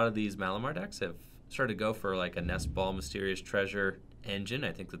that a lot of these Malamar decks have started to go for a Nest Ball Mysterious Treasure engine.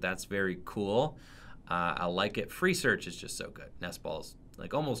 I think that that's very cool. I like it. Free Search is just so good. Nest Ball's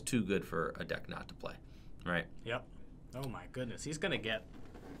almost too good for a deck not to play. Right? Yep. Oh my goodness. He's going to get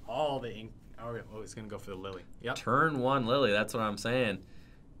all the ink. Oh, he's going to go for the Lily. Yep. Turn 1 Lily. That's what I'm saying.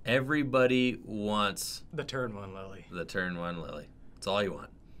 Everybody wants the turn 1 Lily. The turn 1 Lily. That's all you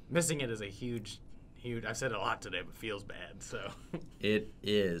want. Missing it is a huge, I've said it a lot today, but feels bad. So it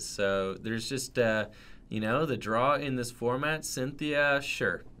is. So there's just, the draw in this format. Cynthia,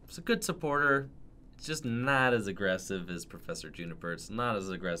 sure, it's a good supporter. just not as aggressive as Professor Juniper. It's not as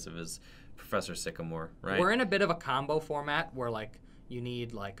aggressive as Professor Sycamore, right? We're in a bit of a combo format where, like, you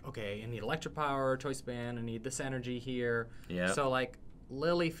need, like, okay, I need electric power, choice band, I need this energy here. Yeah. So, like,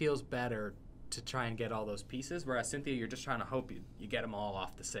 Lily feels better to try and get all those pieces, whereas Cynthia, you're just trying to hope you get them all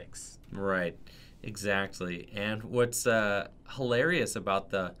off the 6. Right. Exactly. And what's hilarious about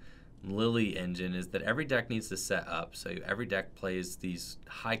the Lily engine is that every deck needs to set up. So every deck plays these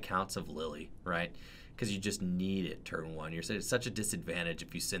high counts of Lily, right? Because you just need it turn 1. It's such a disadvantage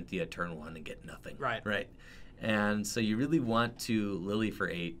if you Cynthia turn 1 and get nothing. Right. Right. And so you really want to Lily for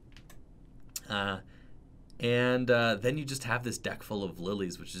 8. And then you just have this deck full of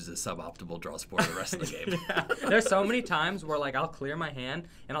lilies, which is a suboptimal draw sport the rest of the game. Yeah. There's so many times where, like, I'll clear my hand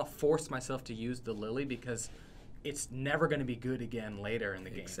and I'll force myself to use the lily because it's never going to be good again later in the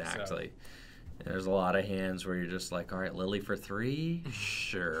game. Exactly. So. There's a lot of hands where you're just like, all right, lily for 3?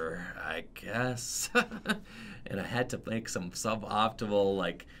 Sure, I guess. And I had to make some suboptimal,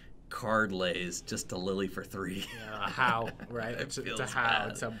 like, card lays just to lily for 3. Yeah, how, right? It's a how bad.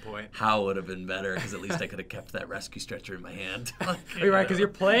 At some point. How would have been better because at least I could have kept that rescue stretcher in my hand. You're right, because you're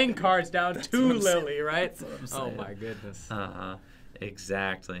playing cards down to Lily, right? Oh my goodness.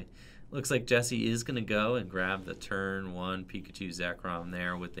 Exactly. Looks like Jesse is going to go and grab the turn 1 Pikachu Zekrom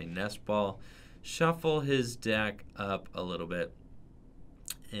there with a nest ball. Shuffle his deck up a little bit.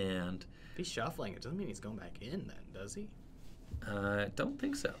 And if he's shuffling, it doesn't mean he's going back in then, does he? Don't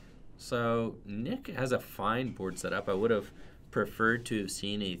think so. So Nick has a fine board set up. I would have preferred to have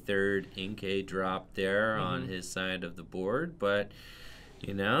seen a 3rd Inkay drop there on his side of the board, but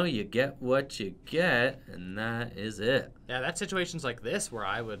you know, you get what you get, and that is it. Yeah, that's situations like this where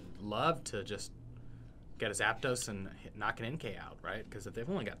I would love to just get a Zapdos and knock an Inkay out, right? Because if they've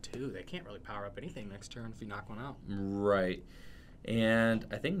only got 2, they can't really power up anything next turn if you knock one out. Right. And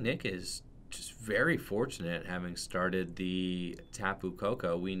I think Nick is just very fortunate having started the Tapu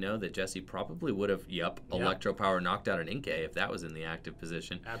Koko. We know that Jesse probably would have, Electro Power knocked out an Inkay if that was in the active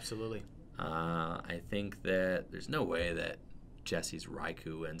position. Absolutely. I think that there's no way that Jesse's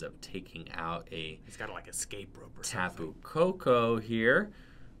Raikou ends up taking out a he's got to, like, escape rope or Tapu something. Koko here,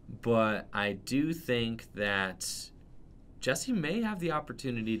 but I do think that Jesse may have the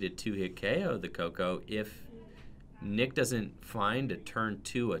opportunity to 2-hit KO the Koko if Nick doesn't find a turn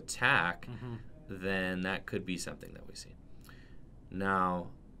 2 attack, then that could be something that we see. Now,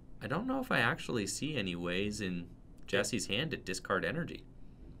 I don't know if I actually see any ways in Jesse's hand to discard energy.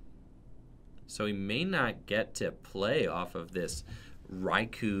 So he may not get to play off of this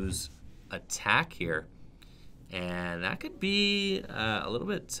Raikou's attack here. And that could be a little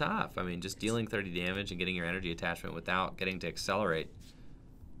bit tough. I mean, just dealing 30 damage and getting your energy attachment without getting to accelerate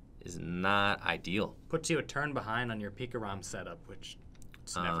is not ideal. Puts you a turn behind on your Pikarom setup, which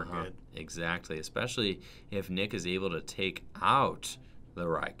is never good. Exactly, especially if Nick is able to take out the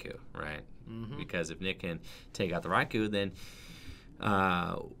Raikou, right? Because if Nick can take out the Raikou, then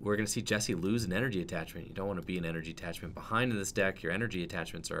we're going to see Jesse lose an energy attachment. You don't want to be an energy attachment behind in this deck. Your energy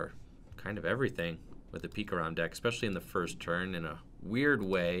attachments are kind of everything with the Pikarom deck, especially in the first turn. In a weird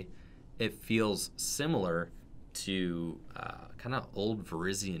way, it feels similar to kind of old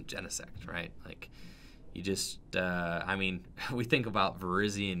Virizion Genesect, right? Like, you just, I mean, we think about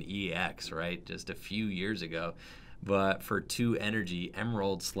Virizion EX, right, just a few years ago. But for 2 energy,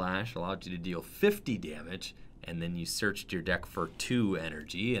 Emerald Slash allowed you to deal 50 damage, and then you searched your deck for 2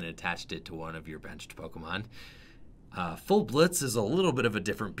 energy and attached it to one of your benched Pokemon. Full Blitz is a little bit of a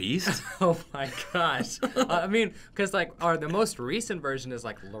different beast. Oh my gosh. I mean, because like the most recent version is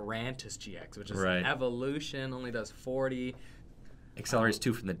like Lurantis GX, which is an evolution, only does 40. Accelerates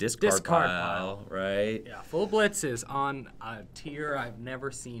 2 from the discard pile, right? Yeah, Full Blitz is on a tier I've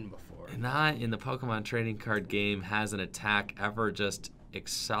never seen before. Not in the Pokemon trading card game has an attack ever just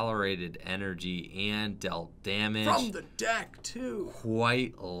accelerated energy and dealt damage. From the deck, too.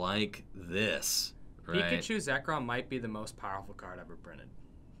 Quite like this. Right. Pikachu Zekrom might be the most powerful card ever printed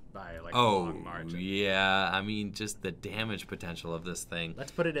by like a long margin. Yeah, I mean just the damage potential of this thing.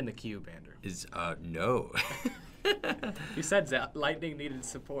 Let's put it in the cube, Andrew. Is no. You said Lightning needed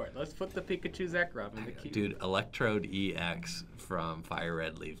support. Let's put the Pikachu Zekrom in the cube. Dude, Electrode EX from Fire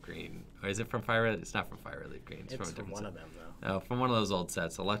Red Leaf Green. Or is it from Fire Red? It's not from Fire Red Leaf Green. It's from one of them, though. Oh, from one of those old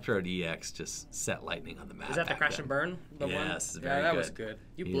sets. Electrode EX just set Lightning on the map. Is that the Crash and Burn? The yes, one? very good. Yeah, that was good.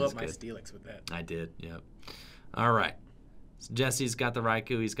 You blew up my Steelix with that. I did, yep. All right. So Jesse's got the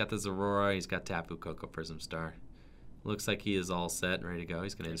Raikou. He's got the Zorora. He's got Tapu Koko Prism Star. Looks like he is all set and ready to go.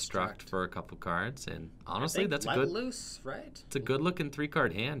 He's going to instruct for a couple cards, and honestly, that's a good. Let loose, right? It's a good-looking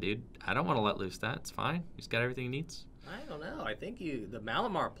 3-card hand, dude. I don't want to let loose that. It's fine. He's got everything he needs. I don't know. I think the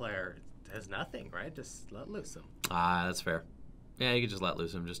Malamar player There's nothing, right? Just let loose him. Ah, that's fair. Yeah, you could just let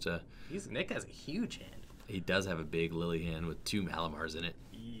loose him just to... Nick has a huge hand. He does have a big lily hand with 2 Malamars in it.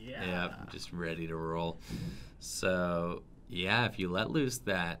 Yeah. Yeah, just ready to roll. So, yeah, if you let loose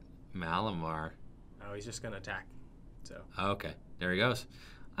that Malamar... Oh, he's just going to attack. So. Okay, there he goes.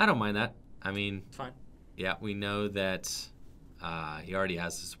 I don't mind that. I mean... It's fine. Yeah, we know that he already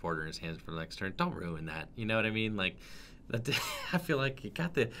has the supporter in his hands for the next turn. Don't ruin that. You know what I mean? Like, I feel like you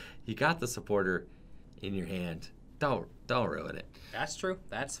got the supporter in your hand. Don't ruin it. That's true.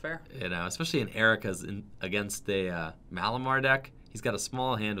 That's fair. You know, especially in Erica's against the Malamar deck. He's got a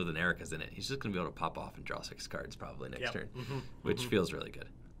small hand with an Erica's in it. He's just going to be able to pop off and draw 6 cards probably next turn, which feels really good.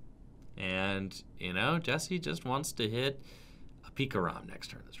 And, you know, Jesse just wants to hit a Pikarom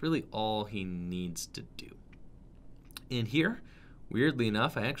next turn. That's really all he needs to do. In here, weirdly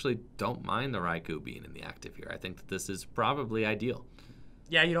enough, I actually don't mind the Raikou being in the active here. I think that this is probably ideal.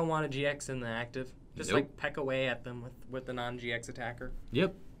 Yeah, you don't want a GX in the active. Just Nope. like peck away at them with the non-GX attacker.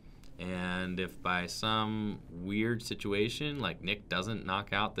 Yep. And if by some weird situation, like Nick doesn't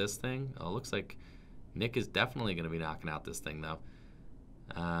knock out this thing, it looks like Nick is definitely going to be knocking out this thing, though.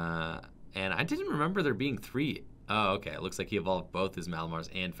 And I didn't remember there being 3. Oh, okay. It looks like he evolved both his Malamars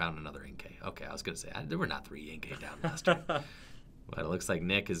and found another Inkay. Okay, I was going to say, there were not 3 Inkay down last turn. But it looks like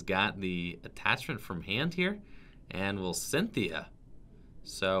Nick has got the attachment from hand here, and will Cynthia.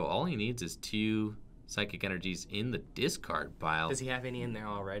 So all he needs is 2 Psychic Energies in the discard pile. Does he have any in there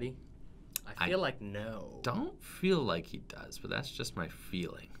already? I feel like no. Don't feel like he does, but that's just my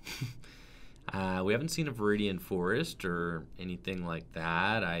feeling. We haven't seen a Viridian Forest or anything like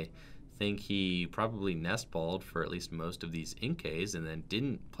that. I think he probably nest-balled for at least most of these Inkays and then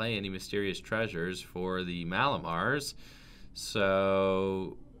didn't play any Mysterious Treasures for the Malamars.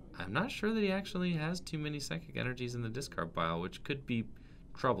 So I'm not sure that he actually has too many Psychic Energies in the discard pile, which could be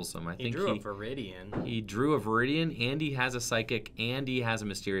troublesome. I think he drew a Viridian. He drew a Viridian, and he has a Psychic, and he has a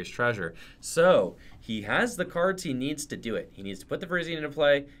Mysterious Treasure. So he has the cards he needs to do it. He needs to put the Viridian into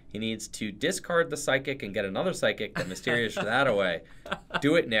play. He needs to discard the Psychic and get another Psychic, the Mysterious that away.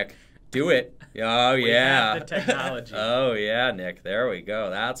 Do it, Nick. Do it. Oh, We yeah. have the technology. Oh, yeah, Nick. There we go.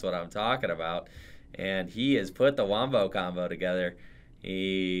 That's what I'm talking about. And he has put the Wombo combo together.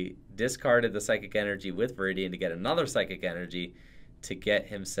 He discarded the Psychic Energy with Viridian to get another Psychic Energy to get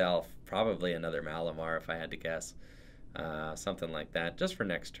himself probably another Malamar, if I had to guess. Something like that, just for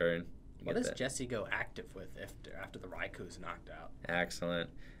next turn. What does Jesse go active with after the Raikou's knocked out? Excellent.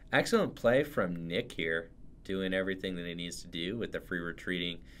 Excellent play from Nick here, doing everything that he needs to do with the free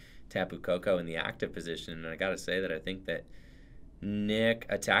retreating Tapu Koko in the active position. And I got to say that I think that Nick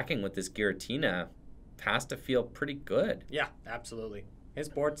attacking with this Giratina has to feel pretty good. Yeah, absolutely. His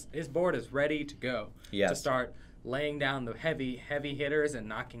board is ready to go to start laying down the heavy hitters and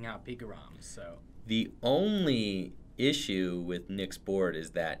knocking out Pikarams. So the only issue with Nick's board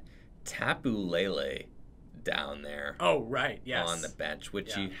is that Tapu Lele down there. Oh, right, yes. On the bench,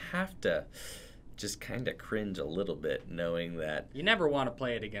 which you have to just kind of cringe a little bit, knowing that you never want to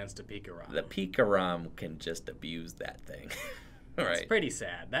play it against a Pikarom. The Pikarom can just abuse that thing. Right. It's pretty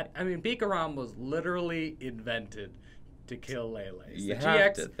sad. Pikarom was literally invented to kill Lele's. You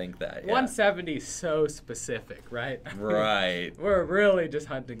have to think that. Yeah. 170 is so specific, right? Right. We're really just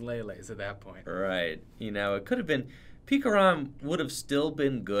hunting Lele's at that point. Right. You know, it could have been Pikarom would have still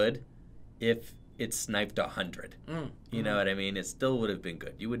been good if it sniped 100. You know what I mean? It still would have been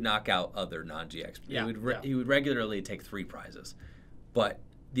good. You would knock out other non-GX. He would regularly take 3 prizes. But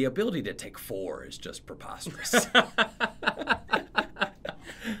the ability to take 4 is just preposterous.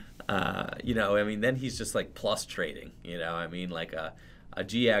 You know, I mean, then he's just like plus trading. You know, I mean, like a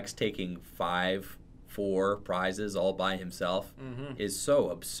GX taking 4 prizes all by himself is so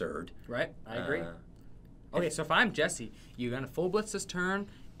absurd. Right, I agree. Okay, so if I'm Jesse, you're going to full blitz this turn,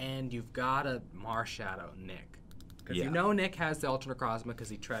 and you've got to Marshadow Nick. Because you know Nick has the Ultra Necrozma because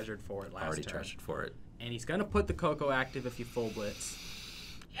he treasured for it last turn. Already treasured for it. And he's going to put the Koko active if you full blitz.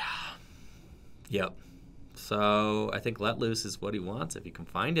 Yeah. Yep. So I think Let Loose is what he wants if he can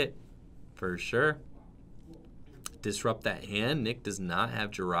find it, for sure. Disrupt that hand. Nick does not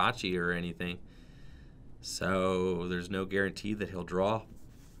have Jirachi or anything. So there's no guarantee that he'll draw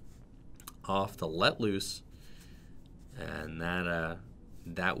off the Let Loose. And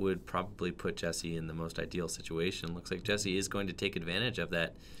that would probably put Jesse in the most ideal situation. Looks like Jesse is going to take advantage of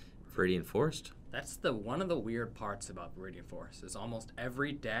that Viridian Forest. That's one of the weird parts about Viridian Forest is almost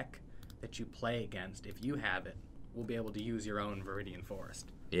every deck that you play against, if you have it, will be able to use your own Viridian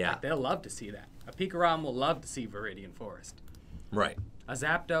Forest. Yeah. Like, they'll love to see that. A Pikarom will love to see Viridian Forest. Right. A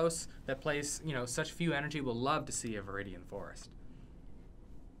Zapdos that plays, such few energy will love to see a Viridian Forest.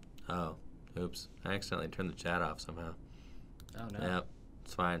 Oh, oops. I accidentally turned the chat off somehow. Oh, no. Yep,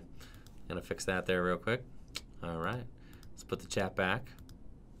 it's fine. Gonna fix that there real quick. All right. Let's put the chat back.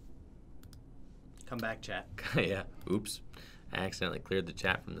 Come back, chat. Yeah. Oops. I accidentally cleared the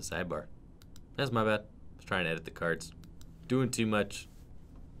chat from the sidebar. That's my bad. I was trying to edit the cards. Doing too much.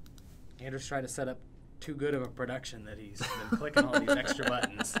 Andrew's trying to set up too good of a production that he's been clicking all these extra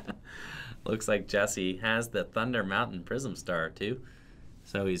buttons. Looks like Jesse has the Thunder Mountain Prism Star, too.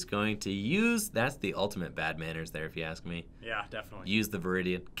 So he's going to use... That's the ultimate bad manners there, if you ask me. Yeah, definitely. Use the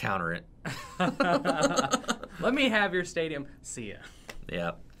Viridian. Counter it. Let me have your stadium. See ya.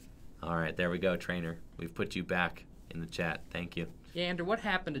 Yep. All right, there we go, trainer. We've put you back in the chat. Thank you. Yeah, Andrew, what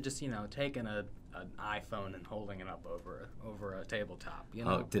happened to just, taking an iPhone and holding it up over a tabletop?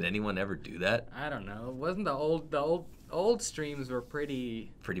 Oh, did anyone ever do that? I don't know. Wasn't the old streams were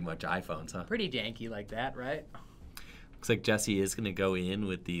pretty much iPhones, huh? pretty janky like that, right? Looks like Jesse is going to go in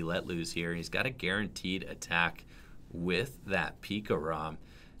with the let loose here. He's got a guaranteed attack with that Pika ROM.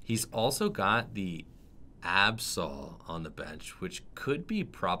 He's also got the Absol on the bench, which could be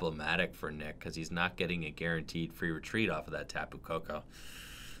problematic for Nick because he's not getting a guaranteed free retreat off of that Tapu Koko.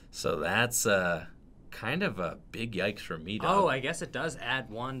 So that's kind of a big yikes for me, dog. Oh, I guess it does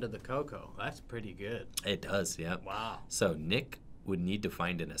add 1 to the Koko. That's pretty good. It does, yep. Wow. So Nick would need to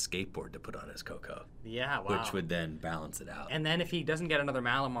find an escape board to put on his Koko. Yeah, wow. Which would then balance it out. And then if he doesn't get another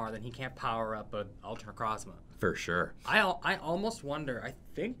Malamar, then he can't power up an Ultra Necrozma. For sure. I almost wonder, I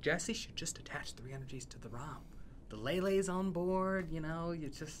think Jesse should just attach 3 energies to the ROM. The Lele's on board, you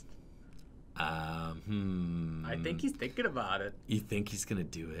just... I think he's thinking about it. You think he's going to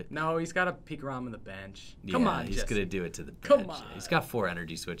do it? No, he's got a Pika ROM in the bench. Yeah, Come on, he's going to do it to the bench. Come on. He's got 4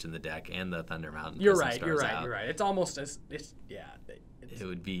 energy switch in the deck and the Thunder Mountain. You're Prism right, Stars out. you're right. It's almost as... yeah. It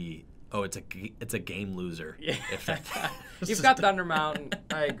would be... Oh, it's a game loser. Yeah. If You've got Thunder Mountain.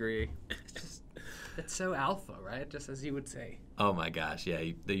 I agree. It's so alpha, right? Just as you would say. Oh my gosh, yeah.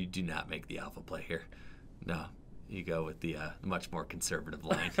 You do not make the alpha play here. No. You go with the much more conservative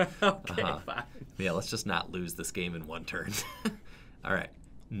line. Okay, fine. Yeah, let's just not lose this game in 1 turn. All right.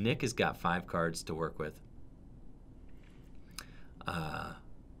 Nick has got 5 cards to work with.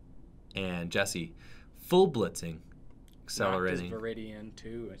 And Jesse, full blitzing, accelerating. Knocked his Viridian,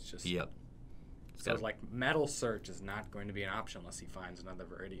 too. It's just... Yep. So, Metal Search is not going to be an option unless he finds another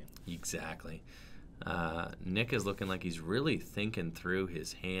Viridian. Exactly. Nick is looking like he's really thinking through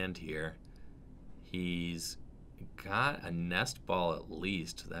his hand here. He's got a nest ball at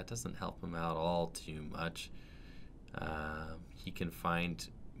least. That doesn't help him out all too much. He can find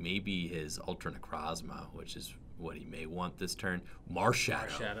maybe his Ultra Necrozma, which is what he may want this turn.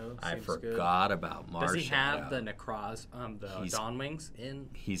 Marshadow. I forgot about Marshadow. Does he have the Dawn Wings in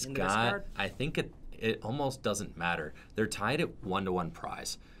He's in got, discard? I think it almost doesn't matter. They're tied at 1-to-1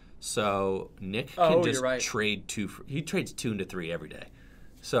 prize. So Nick can just trade 2. He trades 2 into 3 every day.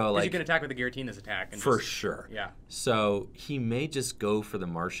 So you can attack with the Giratina's attack. For sure. Yeah. So he may just go for the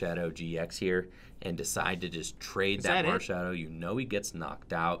Marshadow GX here and decide to just trade that Marshadow. You know he gets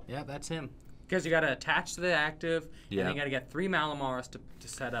knocked out. Yeah, that's him. Because you got to attach to the active, and you got to get 3 Malamars to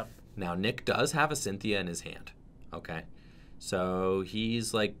set up. Now, Nick does have a Cynthia in his hand. Okay. So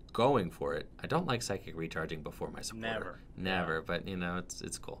he's going for it. I don't like psychic recharging before my supporter. Never. But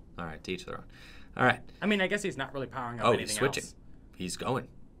it's cool. All right, to each their own. All right. I mean, I guess he's not really powering up anything he's switching. Else. He's going.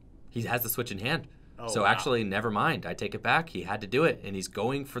 He has the switch in hand. Actually, never mind. I take it back. He had to do it, and he's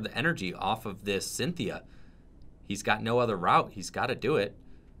going for the energy off of this Cynthia. He's got no other route. He's got to do it.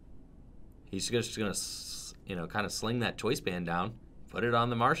 He's just going to, kind of sling that choice band down, put it on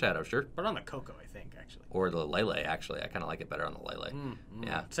the Marshadow, sure. Put it on the Koko, I think, actually. Or the Lele, actually. I kind of like it better on the Lele.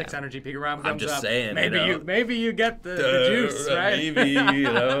 Yeah. 6 energy Pika ROM comes I'm just up. saying. Maybe you get the juice, right? Maybe,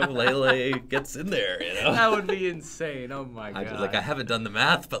 Lele gets in there, That would be insane. Oh, my God. I haven't done the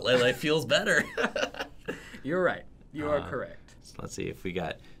math, but Lele feels better. You're right. You are correct. So let's see if we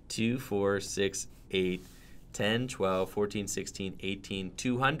got 2, 4, 6, 8, 10, 12, 14, 16, 18,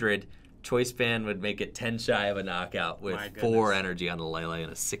 200. Choice band would make it 10 shy of a knockout with 4 energy on the Lele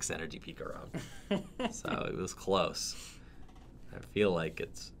and a 6 energy Pika ROM. So it was close. I feel like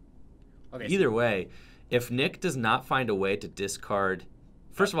it's... Okay, either way, if Nick does not find a way to discard...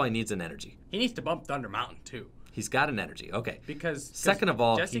 First of all, he needs an energy. He needs to bump Thunder Mountain, too. He's got an energy. Okay. Because second of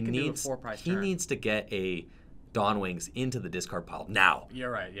all, Jesse he needs to get a Dawn Wings into the discard pile now. You're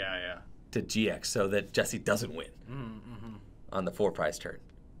right. Yeah. To GX so that Jesse doesn't win on the 4 prize turn.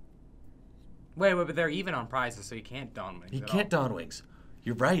 Wait, but they're even on prizes, so you can't Dawn Wings. He can't Dawn Wings.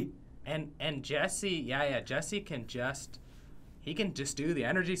 You're right. And Jesse, Jesse can just do the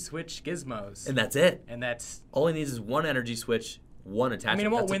energy switch gizmos. And that's it. And that's all he needs is 1 energy switch one attachment. I mean,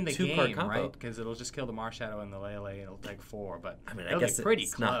 it won't That's win a the two-card game, combo. right? Because it'll just kill the Marshadow and the Lele, and it'll take 4. But I mean, I it'll guess be pretty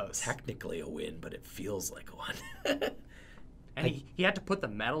it's close. not technically a win, but it feels like one. And he had to put the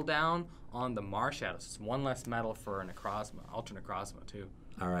metal down on the Marshadow. So it's one less metal for a Necrozma, Ultra Necrozma, too.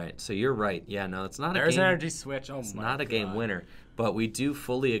 All right, so you're right. Yeah, no, it's not There's a game. an energy switch. Oh, It's my not a game God. winner, but we do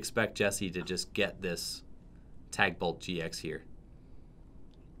fully expect Jesse to just get this Tag Bolt GX here.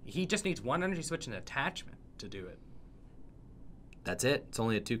 He just needs one energy switch and attachment to do it. That's it. It's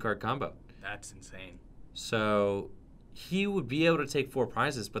only a 2-card combo. That's insane. So he would be able to take 4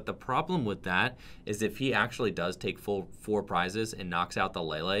 prizes, but the problem with that is if he actually does take full 4 prizes and knocks out the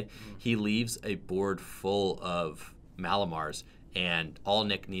Lele, he leaves a board full of Malamars, and all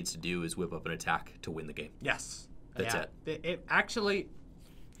Nick needs to do is whip up an attack to win the game. Yes. That's it. It actually,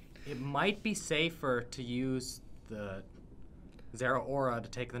 it might be safer to use the Zera Aura to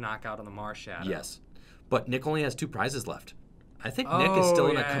take the knockout on the Marshadow. Yes, but Nick only has 2 prizes left. I think Nick is still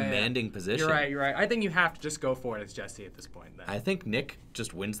in a commanding position. You're right. I think you have to just go for it as Jesse at this point. Then. I think Nick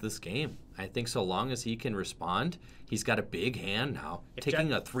just wins this game. I think so long as he can respond, he's got a big hand now.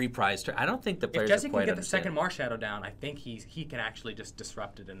 Taking a 3-prize turn. I don't think the players if Jesse quite can get understand. the second Marshadow down, I think he can actually just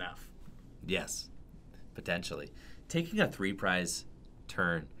disrupt it enough. Yes, potentially. Taking a 3-prize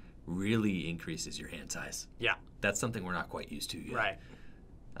turn really increases your hand size. Yeah. That's something we're not quite used to yet. Right.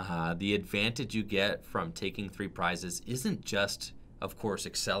 The advantage you get from taking 3 prizes isn't just, of course,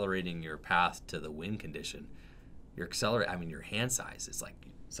 accelerating your path to the win condition. Your hand size is like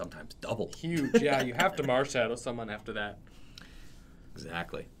sometimes double. Huge. Yeah, you have to Marshadow someone after that.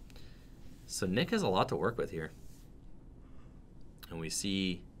 Exactly. So Nick has a lot to work with here. And we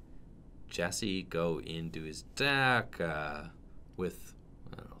see Jesse go into his deck with,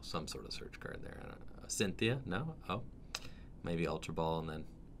 I don't know, some sort of search card there. Cynthia? No? Oh. Maybe Ultra Ball, and then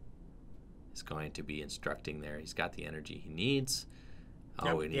he's going to be instructing there. He's got the energy he needs. Oh,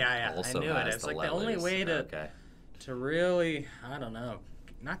 Yep. and he Yeah. also I knew has it. It's the like the only letters. way Okay. to really, I don't know,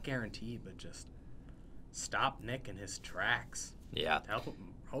 not guarantee, but just stop Nick in his tracks. Yeah.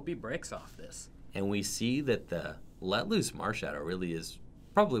 Hope he breaks off this. And we see that the Let Loose Marshadow really is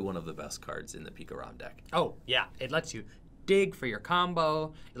probably one of the best cards in the Pika-Rom deck. Oh, yeah. It lets you dig for your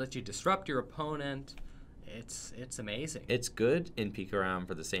combo. It lets you disrupt your opponent. It's amazing. It's good in Pika-Rom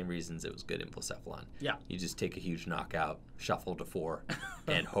for the same reasons it was good in Blacephalon. Yeah. You just take a huge knockout, shuffle to 4,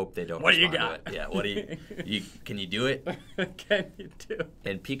 and hope they don't What do you respond got? to it. Yeah, what do you can you do it? Can you do?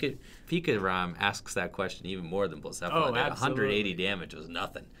 And Pika-Rom asks that question even more than Blacephalon. Oh, did. absolutely. 180 damage was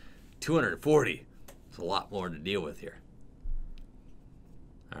nothing. 240 is a lot more to deal with here.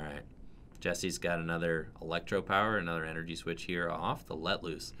 All right. Jesse's got another Electro Power, another energy switch here off the Let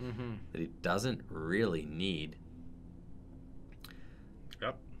Loose that he doesn't really need.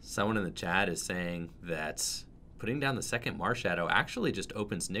 Yep. Someone in the chat is saying that putting down the second Marshadow actually just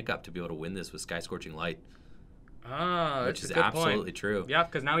opens Nick up to be able to win this with Sky Scorching Light, Ah, which that's is a good absolutely point. true. Yeah,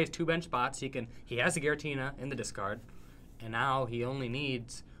 because now he has 2 bench spots. He has the Giratina in the discard, and now he only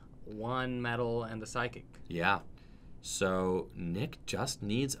needs 1 metal and the Psychic. Yeah. So Nick just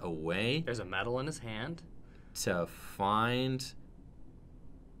needs a way There's a metal in his hand. to find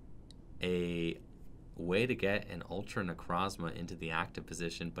a way to get an Ultra Necrozma into the active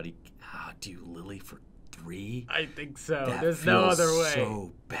position, but do you Lily for 3? I think so. That There's no feels other way.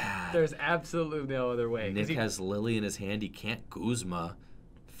 so bad. There's absolutely no other way. 'Cause Nick has Lily in his hand. He can't Guzma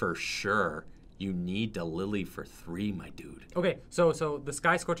for sure. You need to Lily for 3, my dude. Okay, so the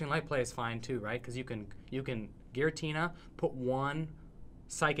Sky Scorching Light play is fine too, right? Because you can Giratina, put 1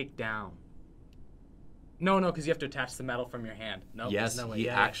 Psychic down. No, because you have to attach the metal from your hand. No, Yes, there's no way. he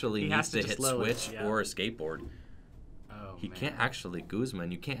Yeah, actually he needs has to just hit Lily, switch yeah. or a skateboard. Oh, He man. can't actually Guzma,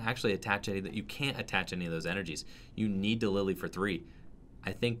 and you can't actually attach any. You can't attach any of those energies. You need to Lily for 3.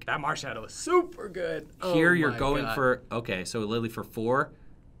 I think That Marshadow is super good. here Oh you're my going God. for so Lily for 4.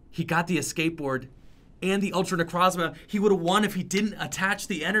 He got the escape board and the Ultra Necrozma. He would have won if he didn't attach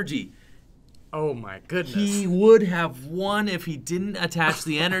the energy. Oh my goodness. He would have won if he didn't attach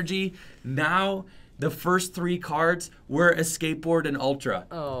the energy. Now the first 3 cards were a skateboard and Ultra.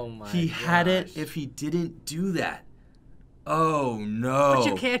 Oh my He had it gosh. if he didn't do that. Oh no. But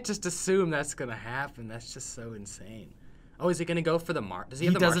you can't just assume that's gonna happen. That's just so insane. Oh, is he gonna go for the Does he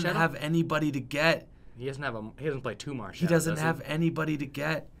He have the doesn't Marshadow? have anybody to get. He doesn't have He doesn't play 2 Marshadows. He doesn't does have anybody to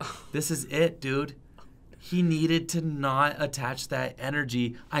get. This is it, dude. He needed to not attach that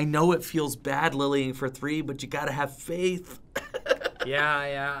energy. I know it feels bad lilying for 3, but you gotta have faith.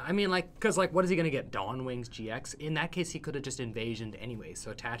 Yeah. I mean, because what is he gonna get? Dawn Wings GX. In that case, he could have just invasioned anyway.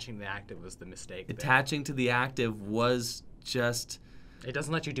 So attaching the active was the mistake. there. Attaching to the active was just, It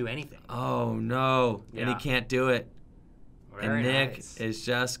doesn't let you do anything. oh no, and he Yeah. can't do it. Very and Nick nice. is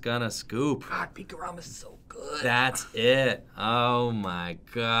just going to scoop. God, Picarama's so good. That's it. Oh, my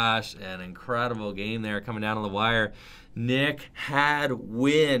gosh. An incredible game there coming down on the wire. Nick had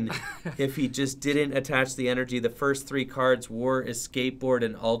win if he just didn't attach the energy. The first 3 cards were Escape Board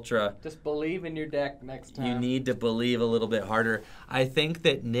and Ultra. Just believe in your deck next time. You need to believe a little bit harder. I think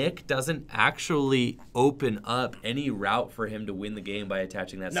that Nick doesn't actually open up any route for him to win the game by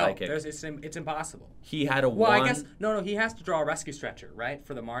attaching that Psychic. No, it's impossible. He had a Well, 1. I guess, no, he has to draw a Rescue Stretcher, right,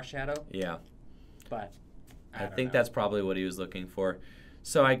 for the Mars Shadow? Yeah. But I think that's probably what he was looking for.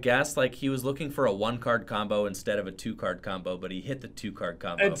 So I guess like he was looking for a 1-card combo instead of a 2-card combo, but he hit the 2-card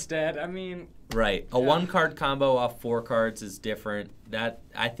combo. Instead, I mean... Right. A 1-card combo off 4 cards is different.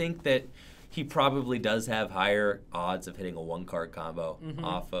 I think that he probably does have higher odds of hitting a 1-card combo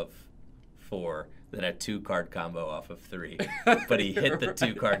off of 4 than a 2-card combo off of 3. But he hit the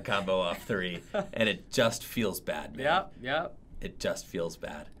 2-card combo off 3, and it just feels bad, man. Yep. It just feels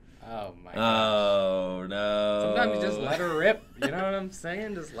bad. Oh, my gosh. Oh, no. Sometimes you just let her rip. You know what I'm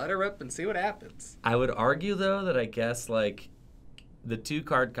saying? Just let her rip and see what happens. I would argue, though, that I guess, like, the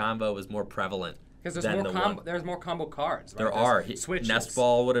 2-card combo is more prevalent. Because there's there's more combo cards. Right? There are. Switches. Nest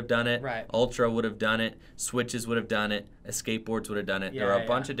Ball would have done it. Right. Ultra would have done it. Switches would have done it. Escape Boards would have done it. There are a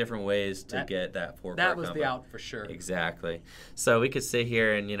bunch of different ways to get that 4-card That was combo. the out for sure. Exactly. So we could sit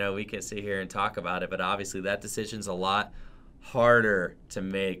here and, talk about it, but obviously that decision's a lot harder to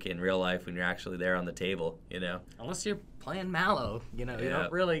make in real life when you're actually there on the table, Unless you're playing Mallow, you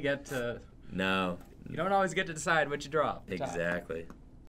don't really get to... No. You don't always get to decide what you draw. Exactly.